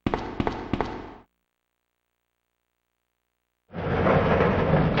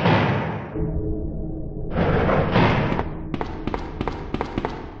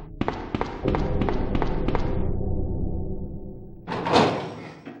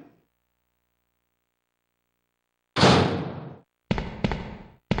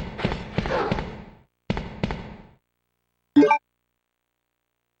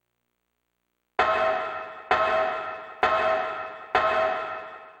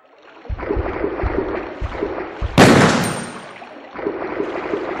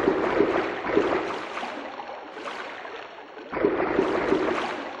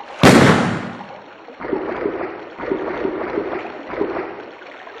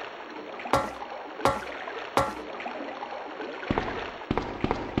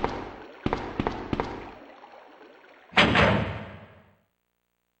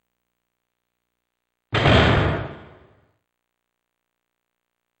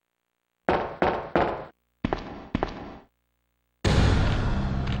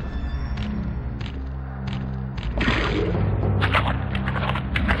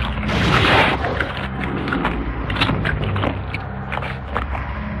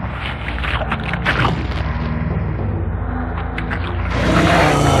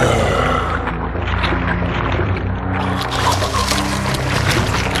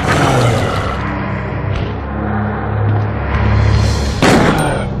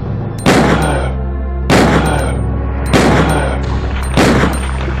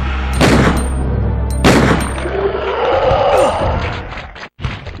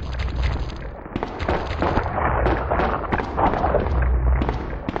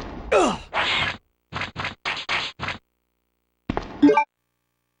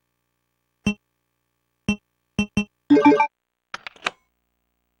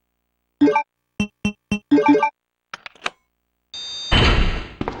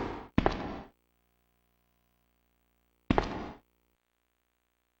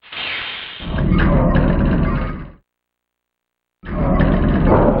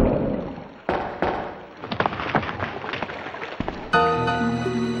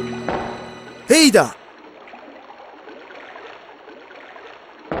 Ada!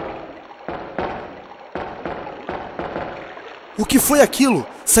 O que foi aquilo?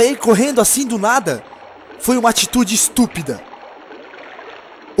 Sair correndo assim do nada? Foi uma atitude estúpida.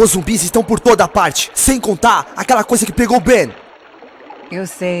 Os zumbis estão por toda parte, sem contar aquela coisa que pegou Ben. Eu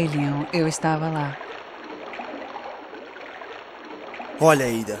sei, Leon, eu estava lá. Olha,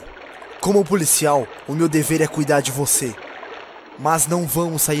 Ada, como policial, o meu dever é cuidar de você. Mas não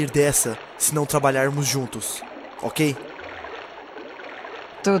vamos sair dessa se não trabalharmos juntos, ok?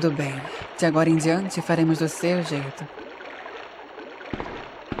 Tudo bem. De agora em diante, faremos do seu jeito.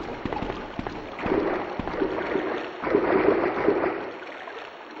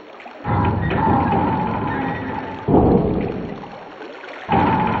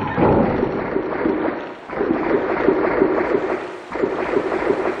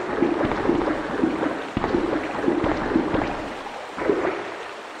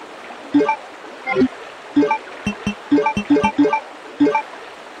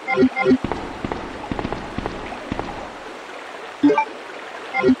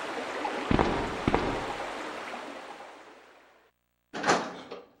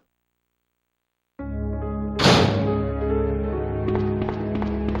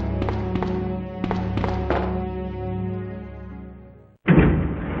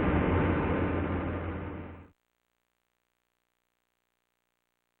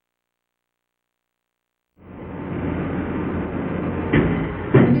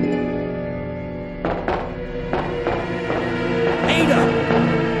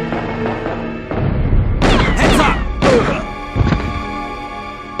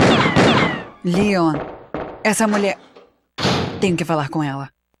 Leon, essa mulher... Tenho que falar com ela.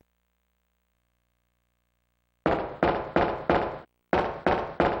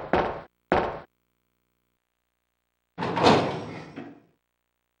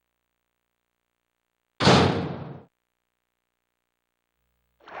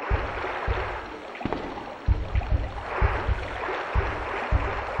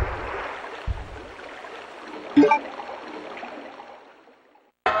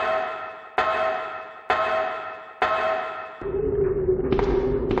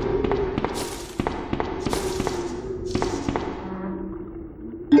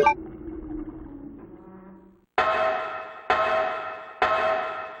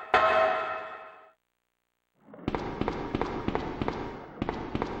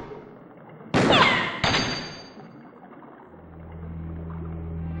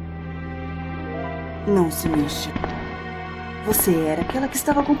 Não se mexa. Você era aquela que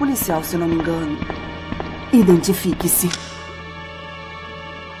estava com o policial, se eu não me engano. Identifique-se.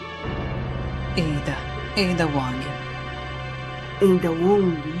 Ada Wong. Ada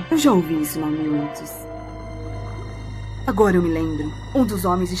Wong? Eu já ouvi esse nome antes. Agora eu me lembro. Um dos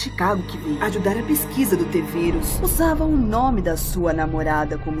homens de Chicago que veio ajudar a pesquisa do T-Vírus usava o nome da sua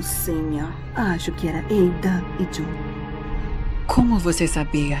namorada como senha. Acho que era Ada e John. Como você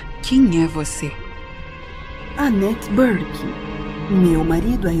sabia? Quem é você? Annette Burke. Meu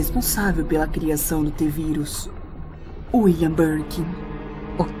marido é responsável pela criação do T-Vírus. William Burke.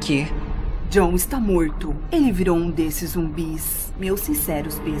 O quê? John está morto. Ele virou um desses zumbis. Meus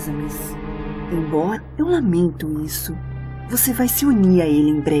sinceros pêsames. Embora eu lamento isso, você vai se unir a ele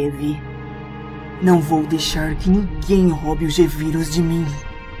em breve. Não vou deixar que ninguém roube o G-Vírus de mim.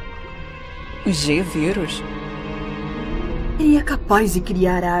 O G-Vírus? Ele é capaz de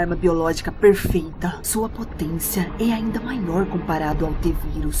criar a arma biológica perfeita. Sua potência é ainda maior comparado ao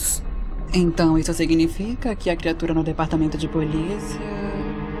T-Vírus. Então isso significa que a criatura no departamento de polícia...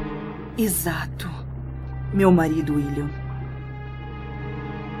 Exato. Meu marido, William.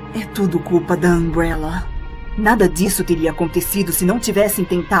 É tudo culpa da Umbrella. Nada disso teria acontecido se não tivessem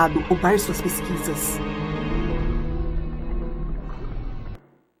tentado roubar suas pesquisas.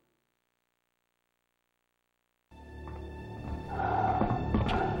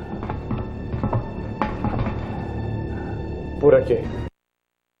 Por aqui.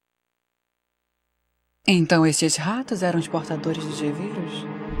 Então estes ratos eram os portadores do G-Vírus?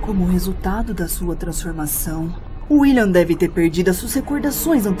 Como resultado da sua transformação, William deve ter perdido as suas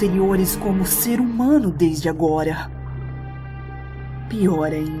recordações anteriores como ser humano desde agora.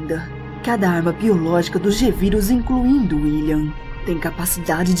 Pior ainda, cada arma biológica do G-Vírus, incluindo William, tem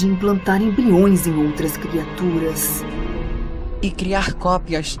capacidade de implantar embriões em outras criaturas. E criar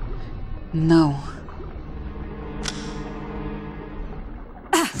cópias? Não.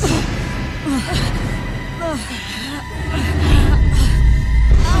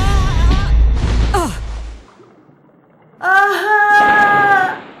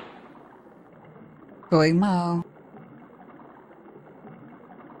 Foi mal.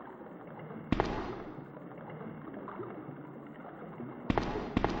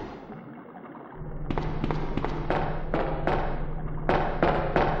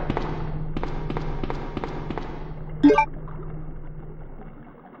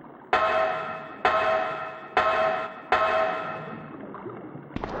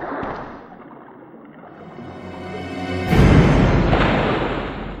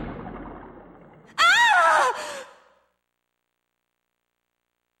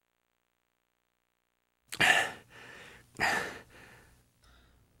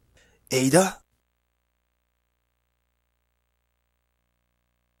 Ada?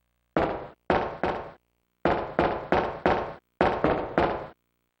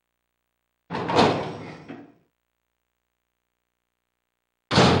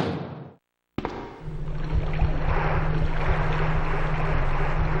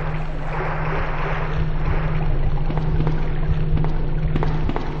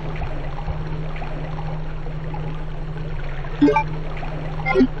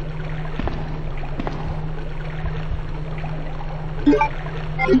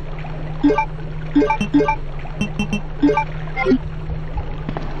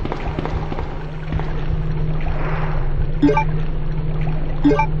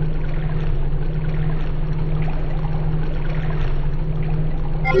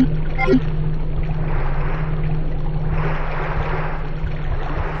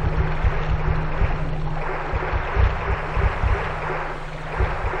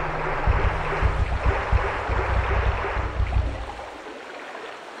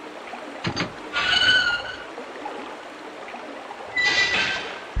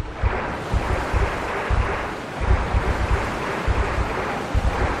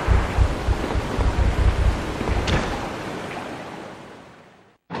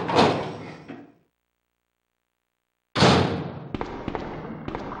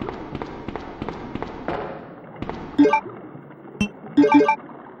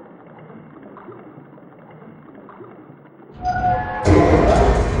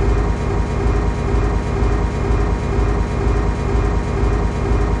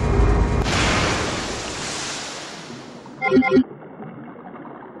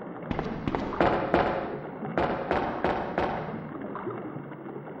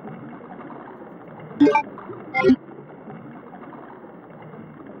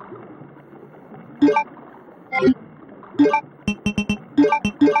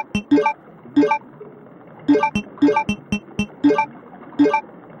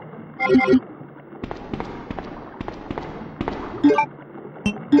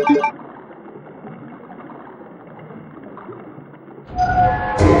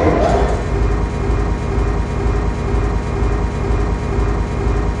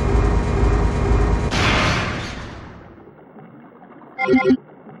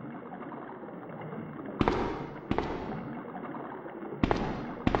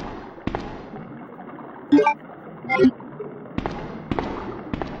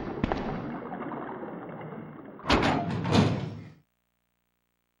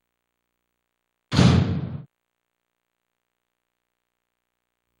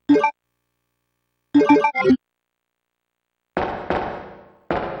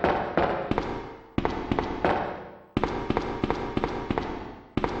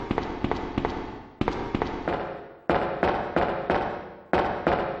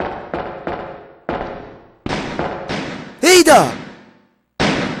 Eida!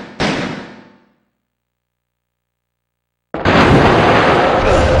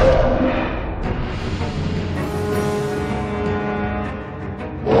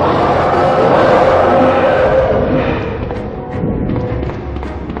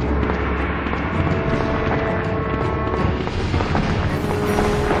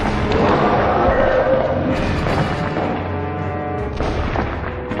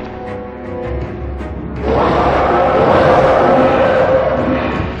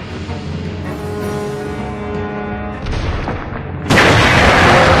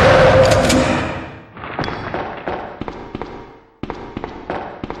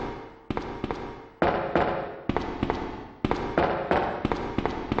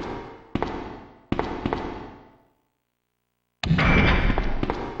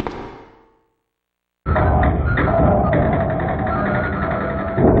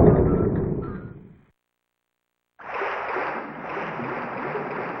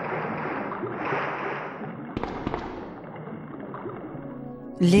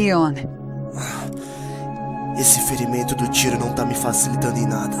 Leon. Esse ferimento do tiro não tá me facilitando em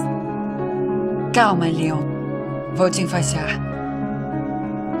nada. Calma, Leon. Vou te enfaixar.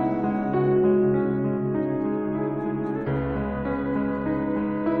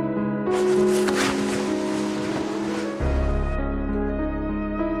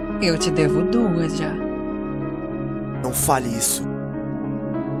 Eu te devo 2 já. Não fale isso.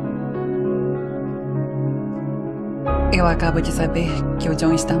 Eu acabo de saber que o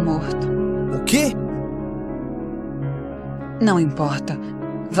John está morto. O quê? Não importa.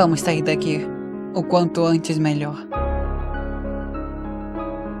 Vamos sair daqui. O quanto antes, melhor.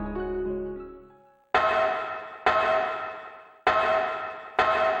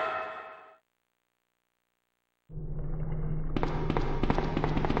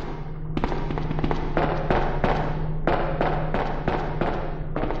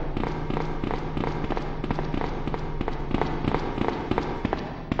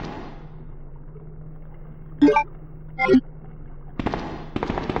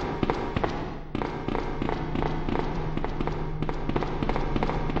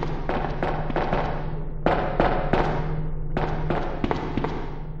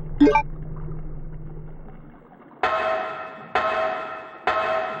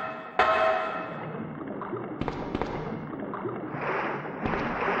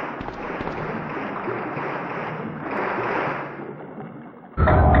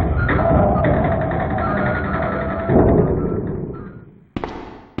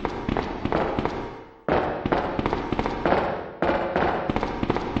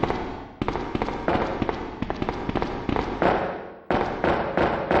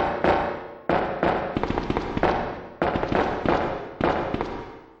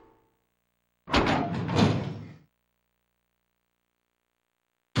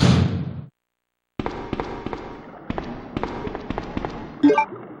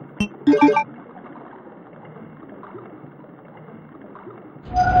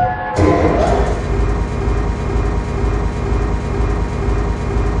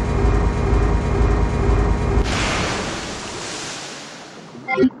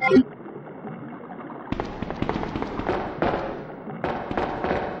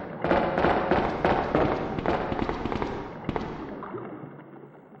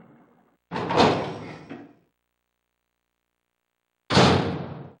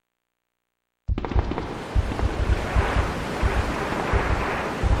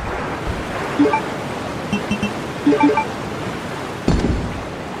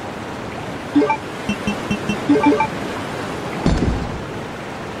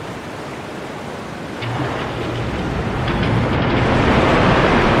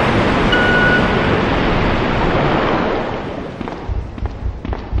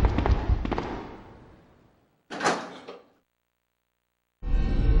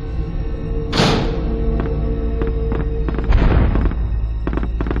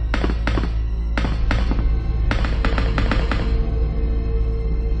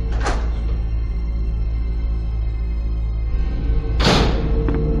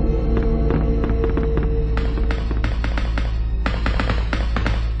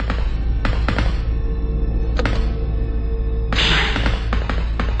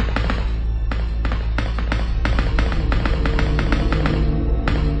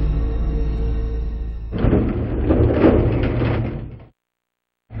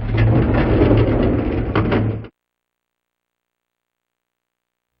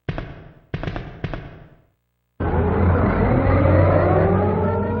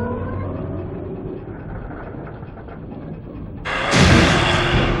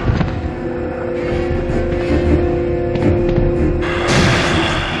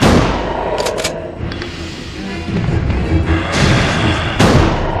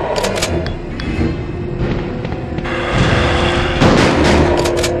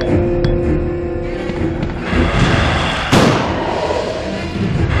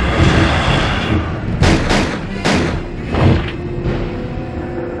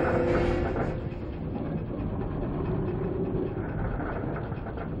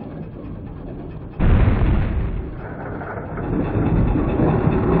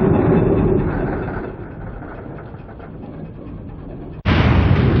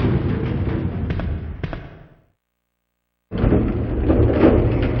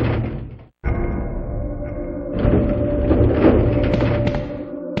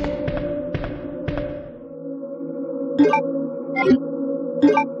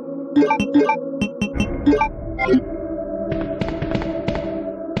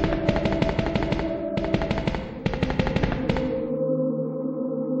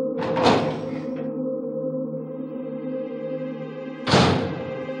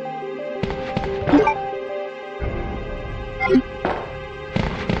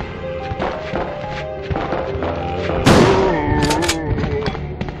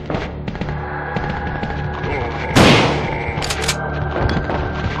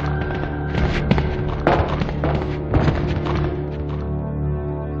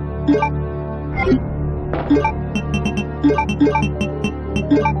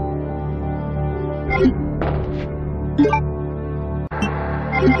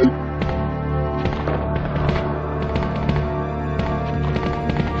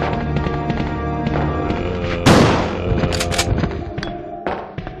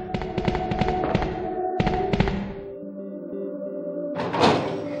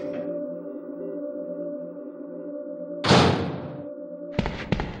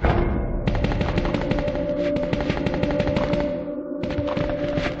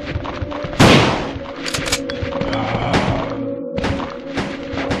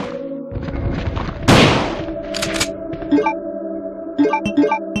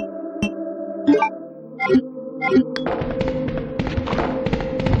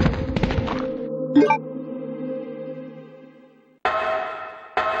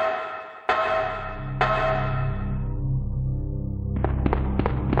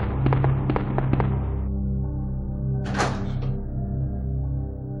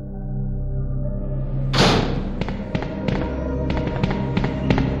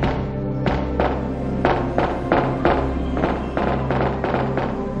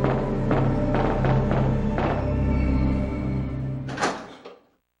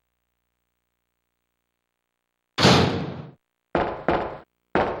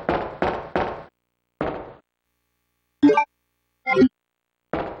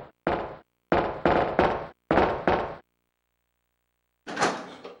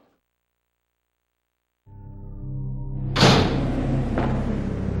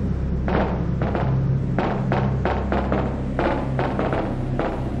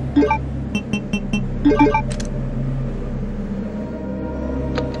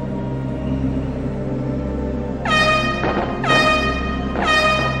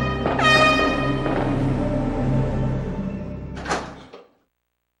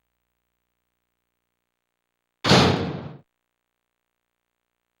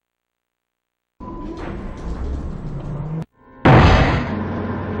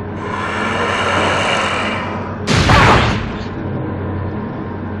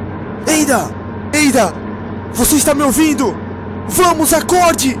 Ada! Você está me ouvindo? Vamos,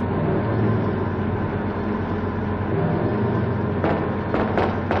 acorde!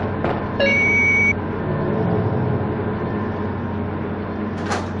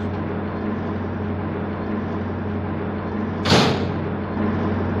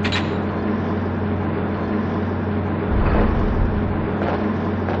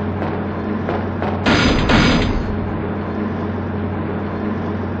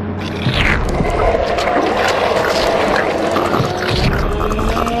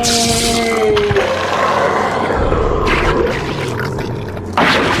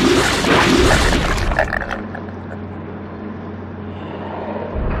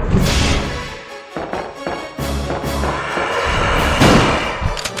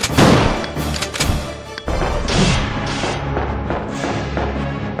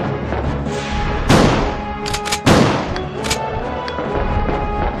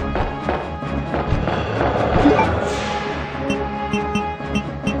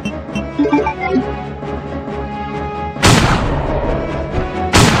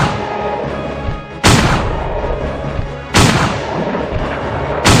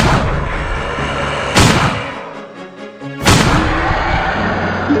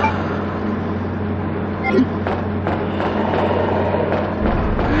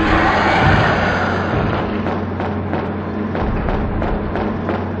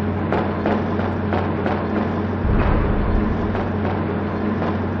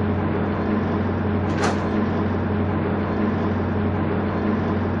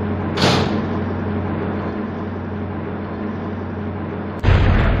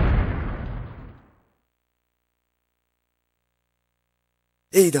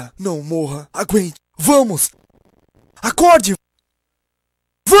 Ada, não morra. Aguente. Vamos! Acorde!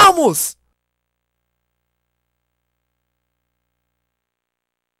 Vamos!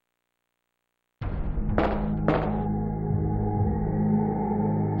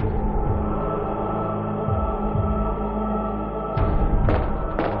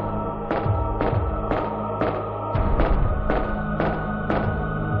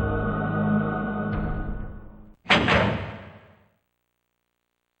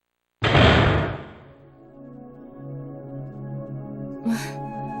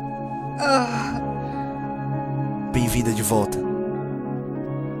 Bem-vinda de volta.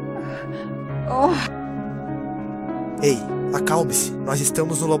 Ei, acalme-se. Nós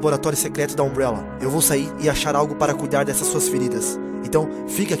estamos no laboratório secreto da Umbrella. Eu vou sair e achar algo para cuidar dessas suas feridas. Então,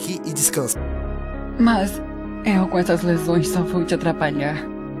 fica aqui e descansa. Mas eu com essas lesões só vou te atrapalhar.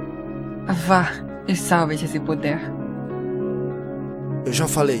 Vá e salve-se se puder. Eu já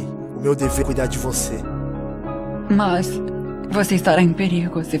falei, o meu dever é cuidar de você. Mas você estará em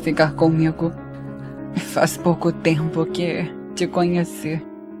perigo se ficar comigo. Faz pouco tempo que te conheci,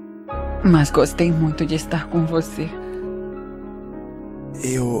 mas gostei muito de estar com você.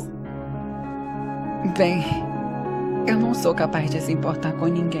 Bem, eu não sou capaz de se importar com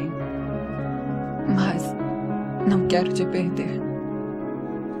ninguém, mas não quero te perder.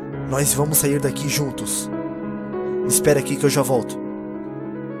 Nós vamos sair daqui juntos. Me espera aqui que eu já volto.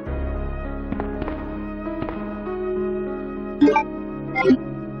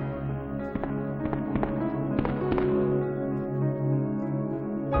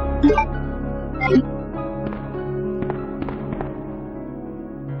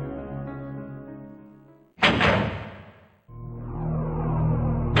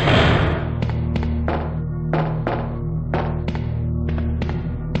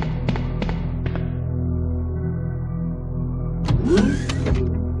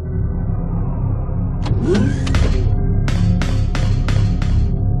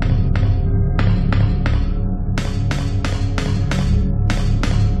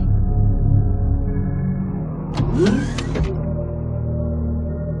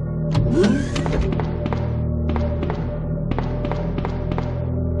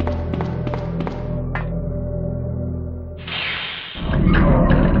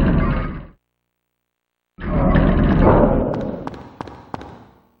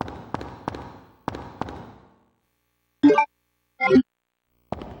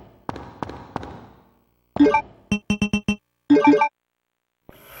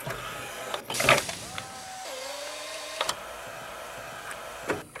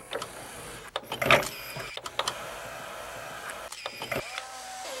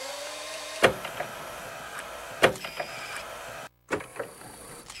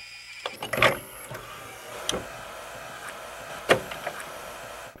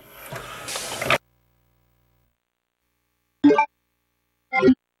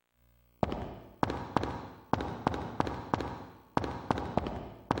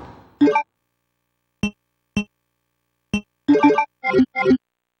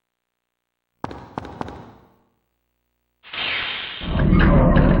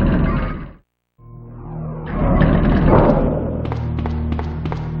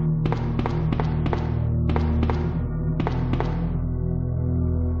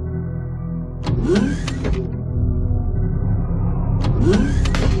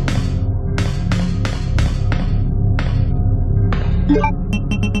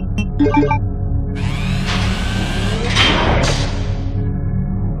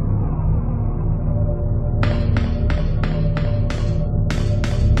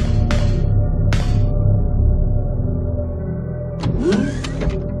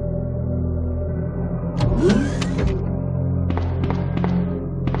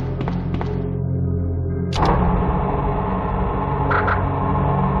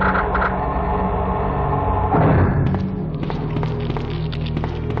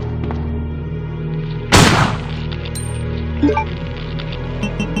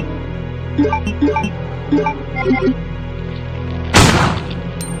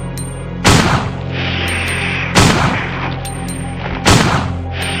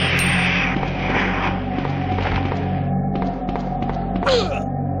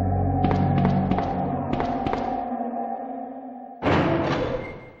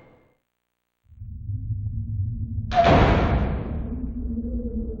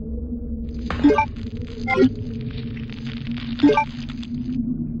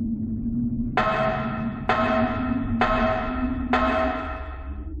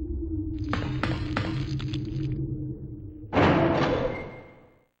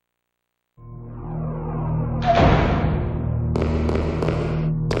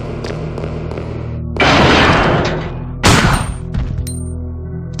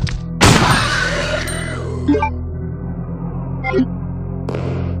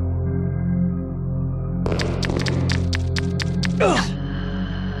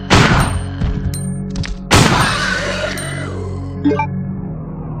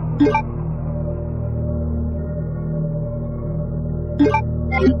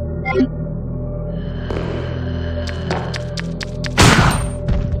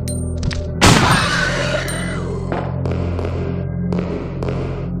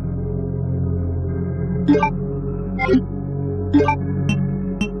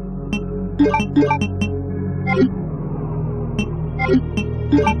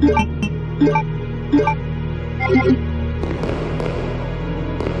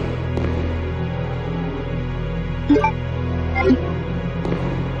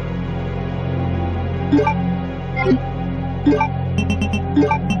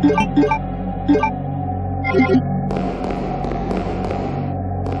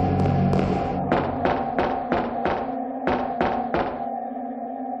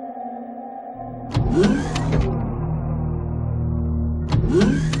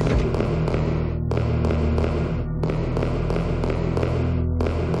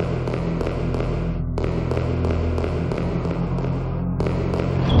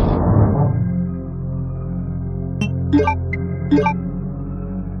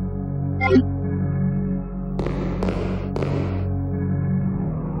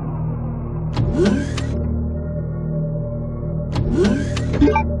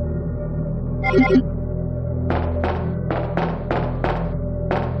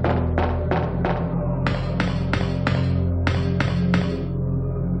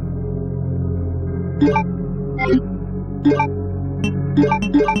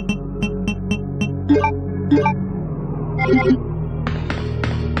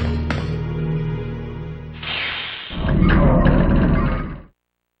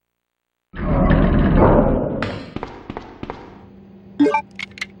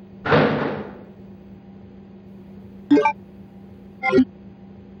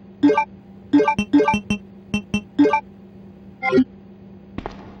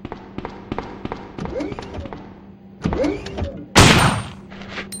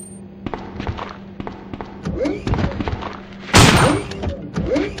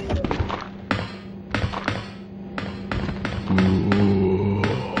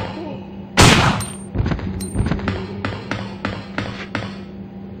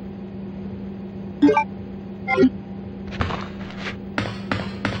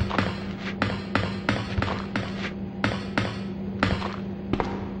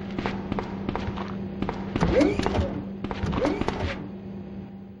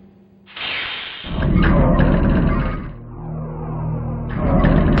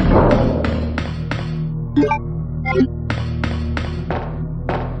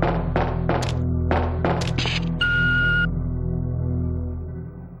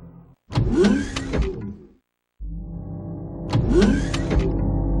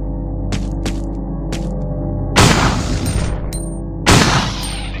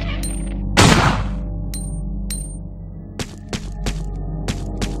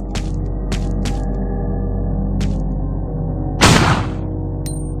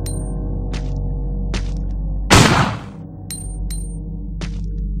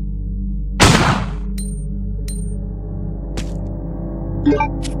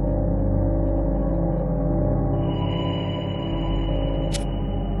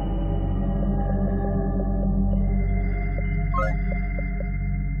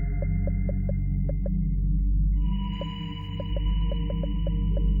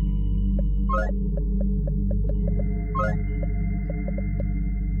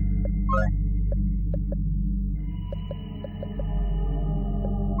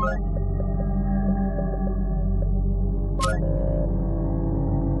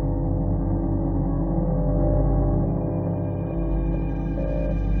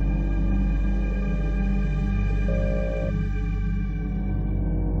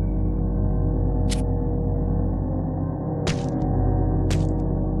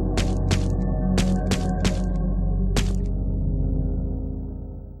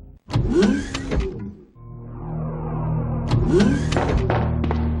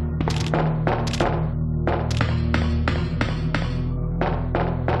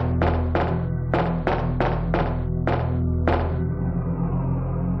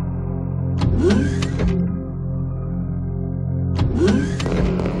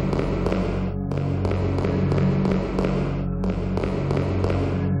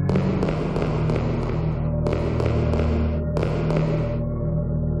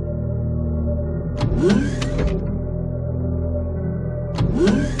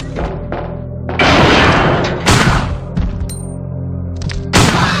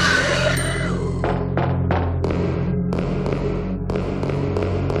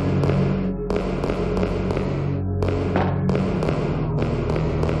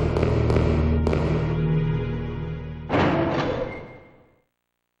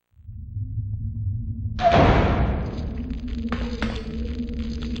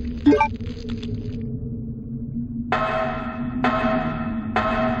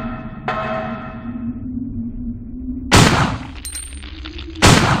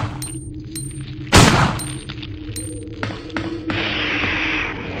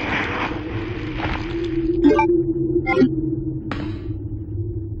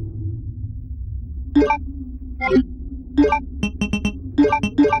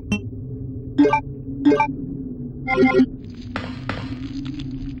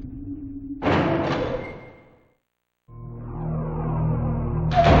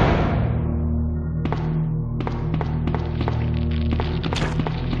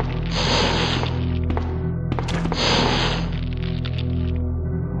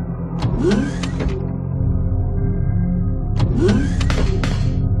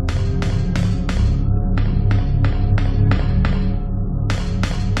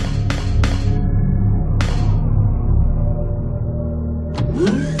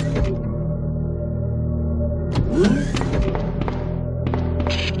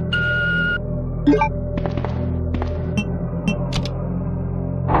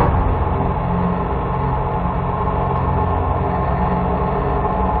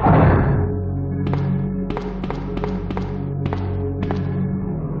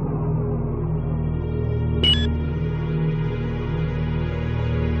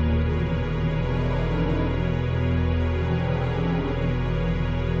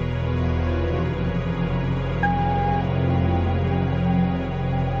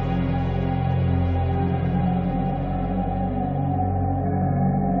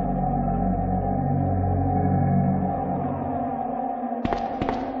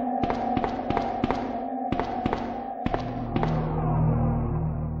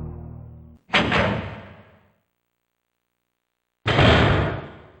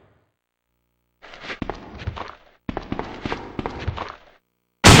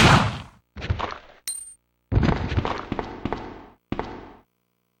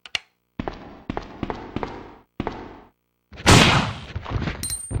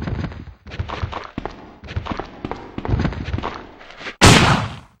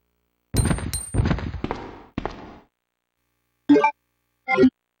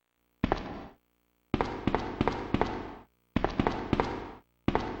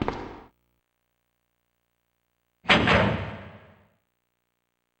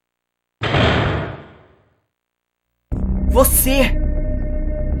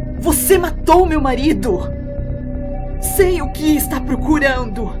 Você matou meu marido! Sei o que está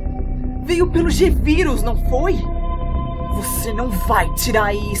procurando! Veio pelo G-Vírus, não foi? Você não vai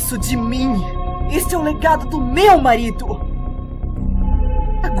tirar isso de mim! Esse é o legado do meu marido!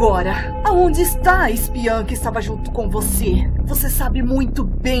 Agora, aonde está a espiã que estava junto com você? Você sabe muito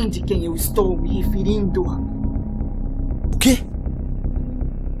bem de quem eu estou me referindo. O quê?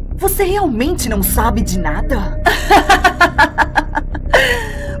 Você realmente não sabe de nada?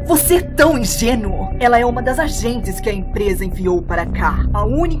 Você é tão ingênuo. Ela é uma das agentes que a empresa enviou para cá. A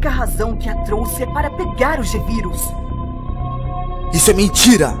única razão que a trouxe é para pegar o G-Vírus. Isso é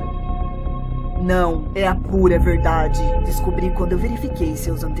mentira! Não, é a pura verdade. Descobri quando eu verifiquei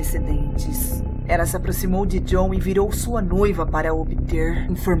seus antecedentes. Ela se aproximou de John e virou sua noiva para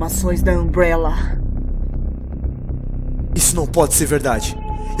obter informações da Umbrella. Isso não pode ser verdade.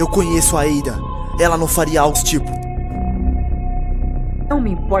 Eu conheço a Ada. Ela não faria algo desse tipo. Não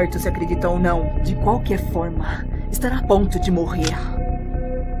me importa se acredita ou não. De qualquer forma, estará a ponto de morrer.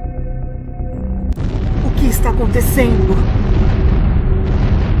 O que está acontecendo?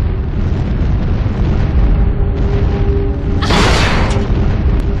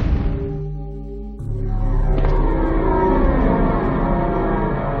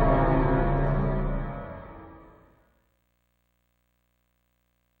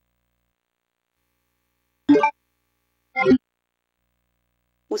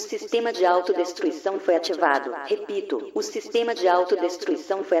 O sistema de autodestruição foi ativado. Repito, o sistema de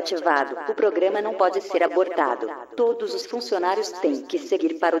autodestruição foi ativado. O programa não pode ser abortado. Todos os funcionários têm que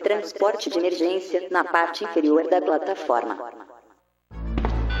seguir para o transporte de emergência na parte inferior da plataforma.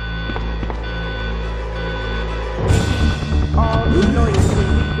 All employees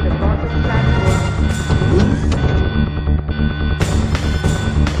proceed to the bottom platform.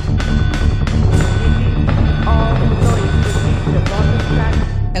 All employees proceed to the bottom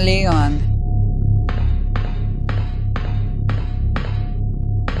platform. Leon.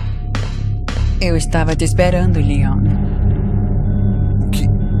 Eu estava te esperando, Leon.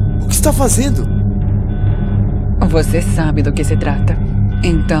 O que está fazendo? Você sabe do que se trata.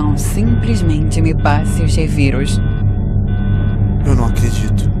 Então, simplesmente me passe o G-Vírus. Eu não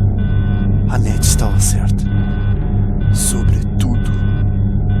acredito. A Net estava certa. Sobre tudo.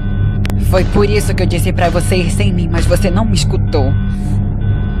 Foi por isso que eu disse pra você ir sem mim, mas você não me escutou.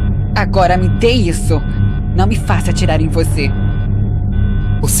 Agora me dê isso. Não me faça atirar em você.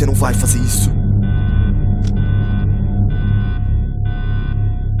 Você não vai fazer isso.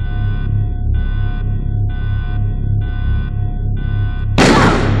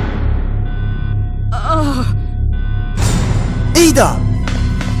 Ada!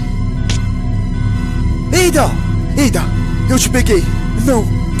 Ada! Ada, eu te peguei. Não,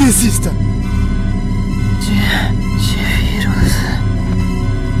 desista. De vírus.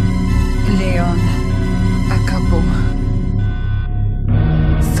 Leon, acabou.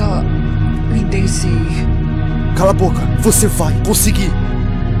 Só me deixe ir. Cala a boca, você vai conseguir.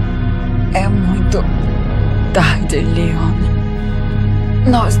 É muito tarde, Leon.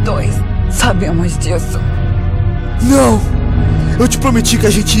 Nós dois sabemos disso. Não! Eu te prometi que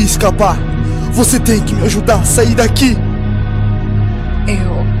a gente ia escapar. Você tem que me ajudar a sair daqui.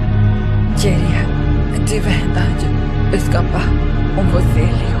 Eu queria de verdade escapar com você,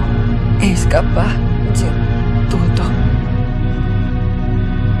 Leon. Escapar de tudo.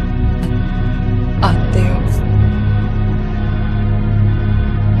 Adeus.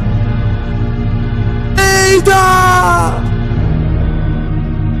 Eita!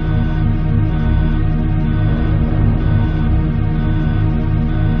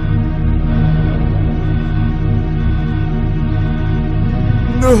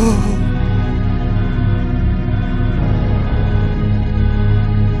 Não!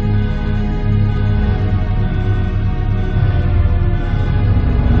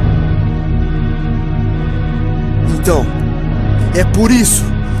 Então, é por isso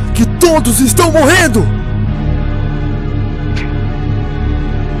que todos estão morrendo!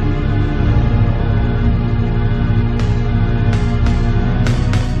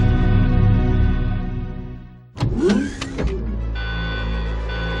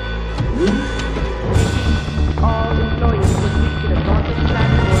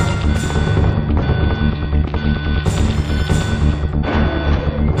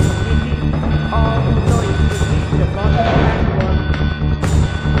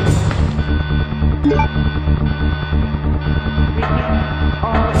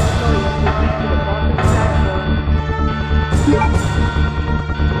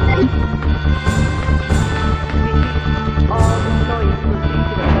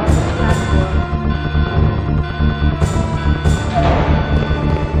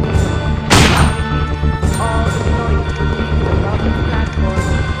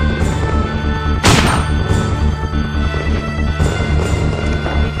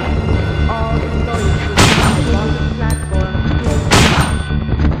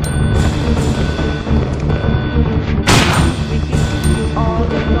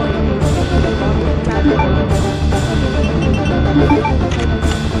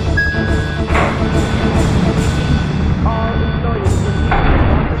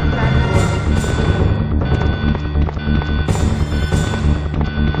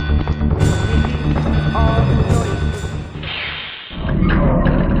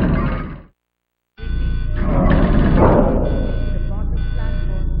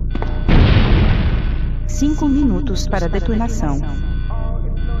 Para detonação.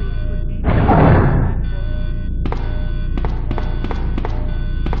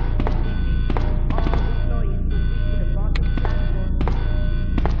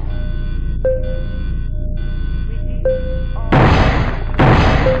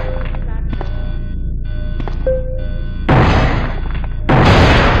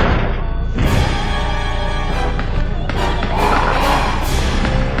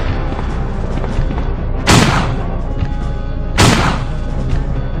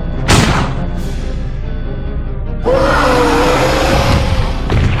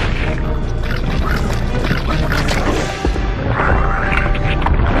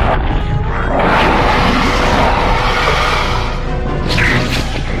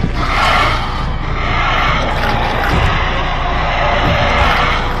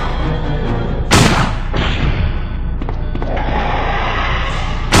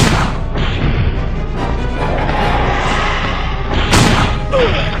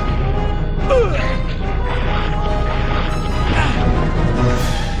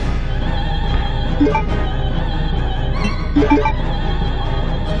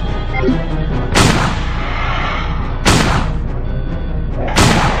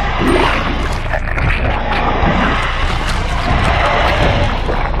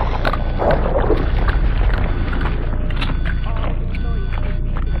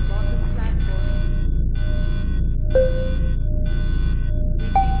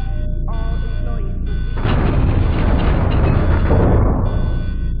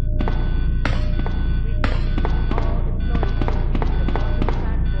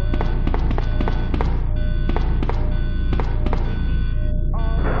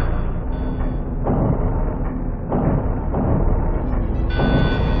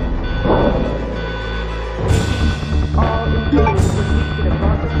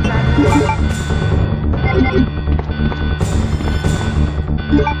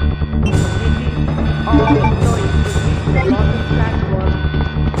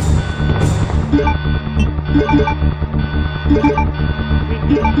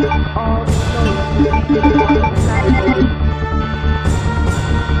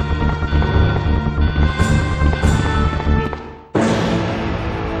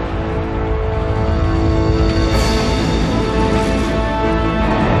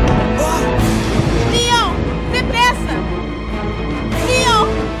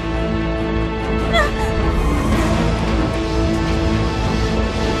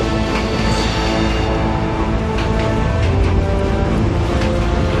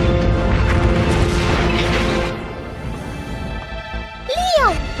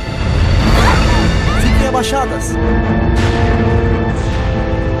 Abaixadas.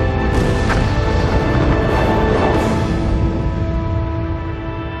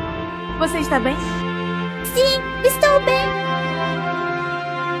 Você está bem? Sim, estou bem.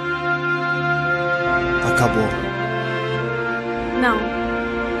 Acabou. Não.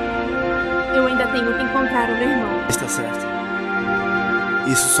 Eu ainda tenho que encontrar o meu irmão. Está certo.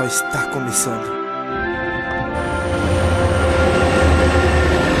 Isso só está começando.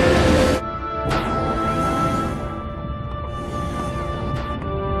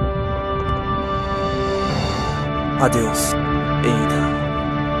 Adeus, Ada.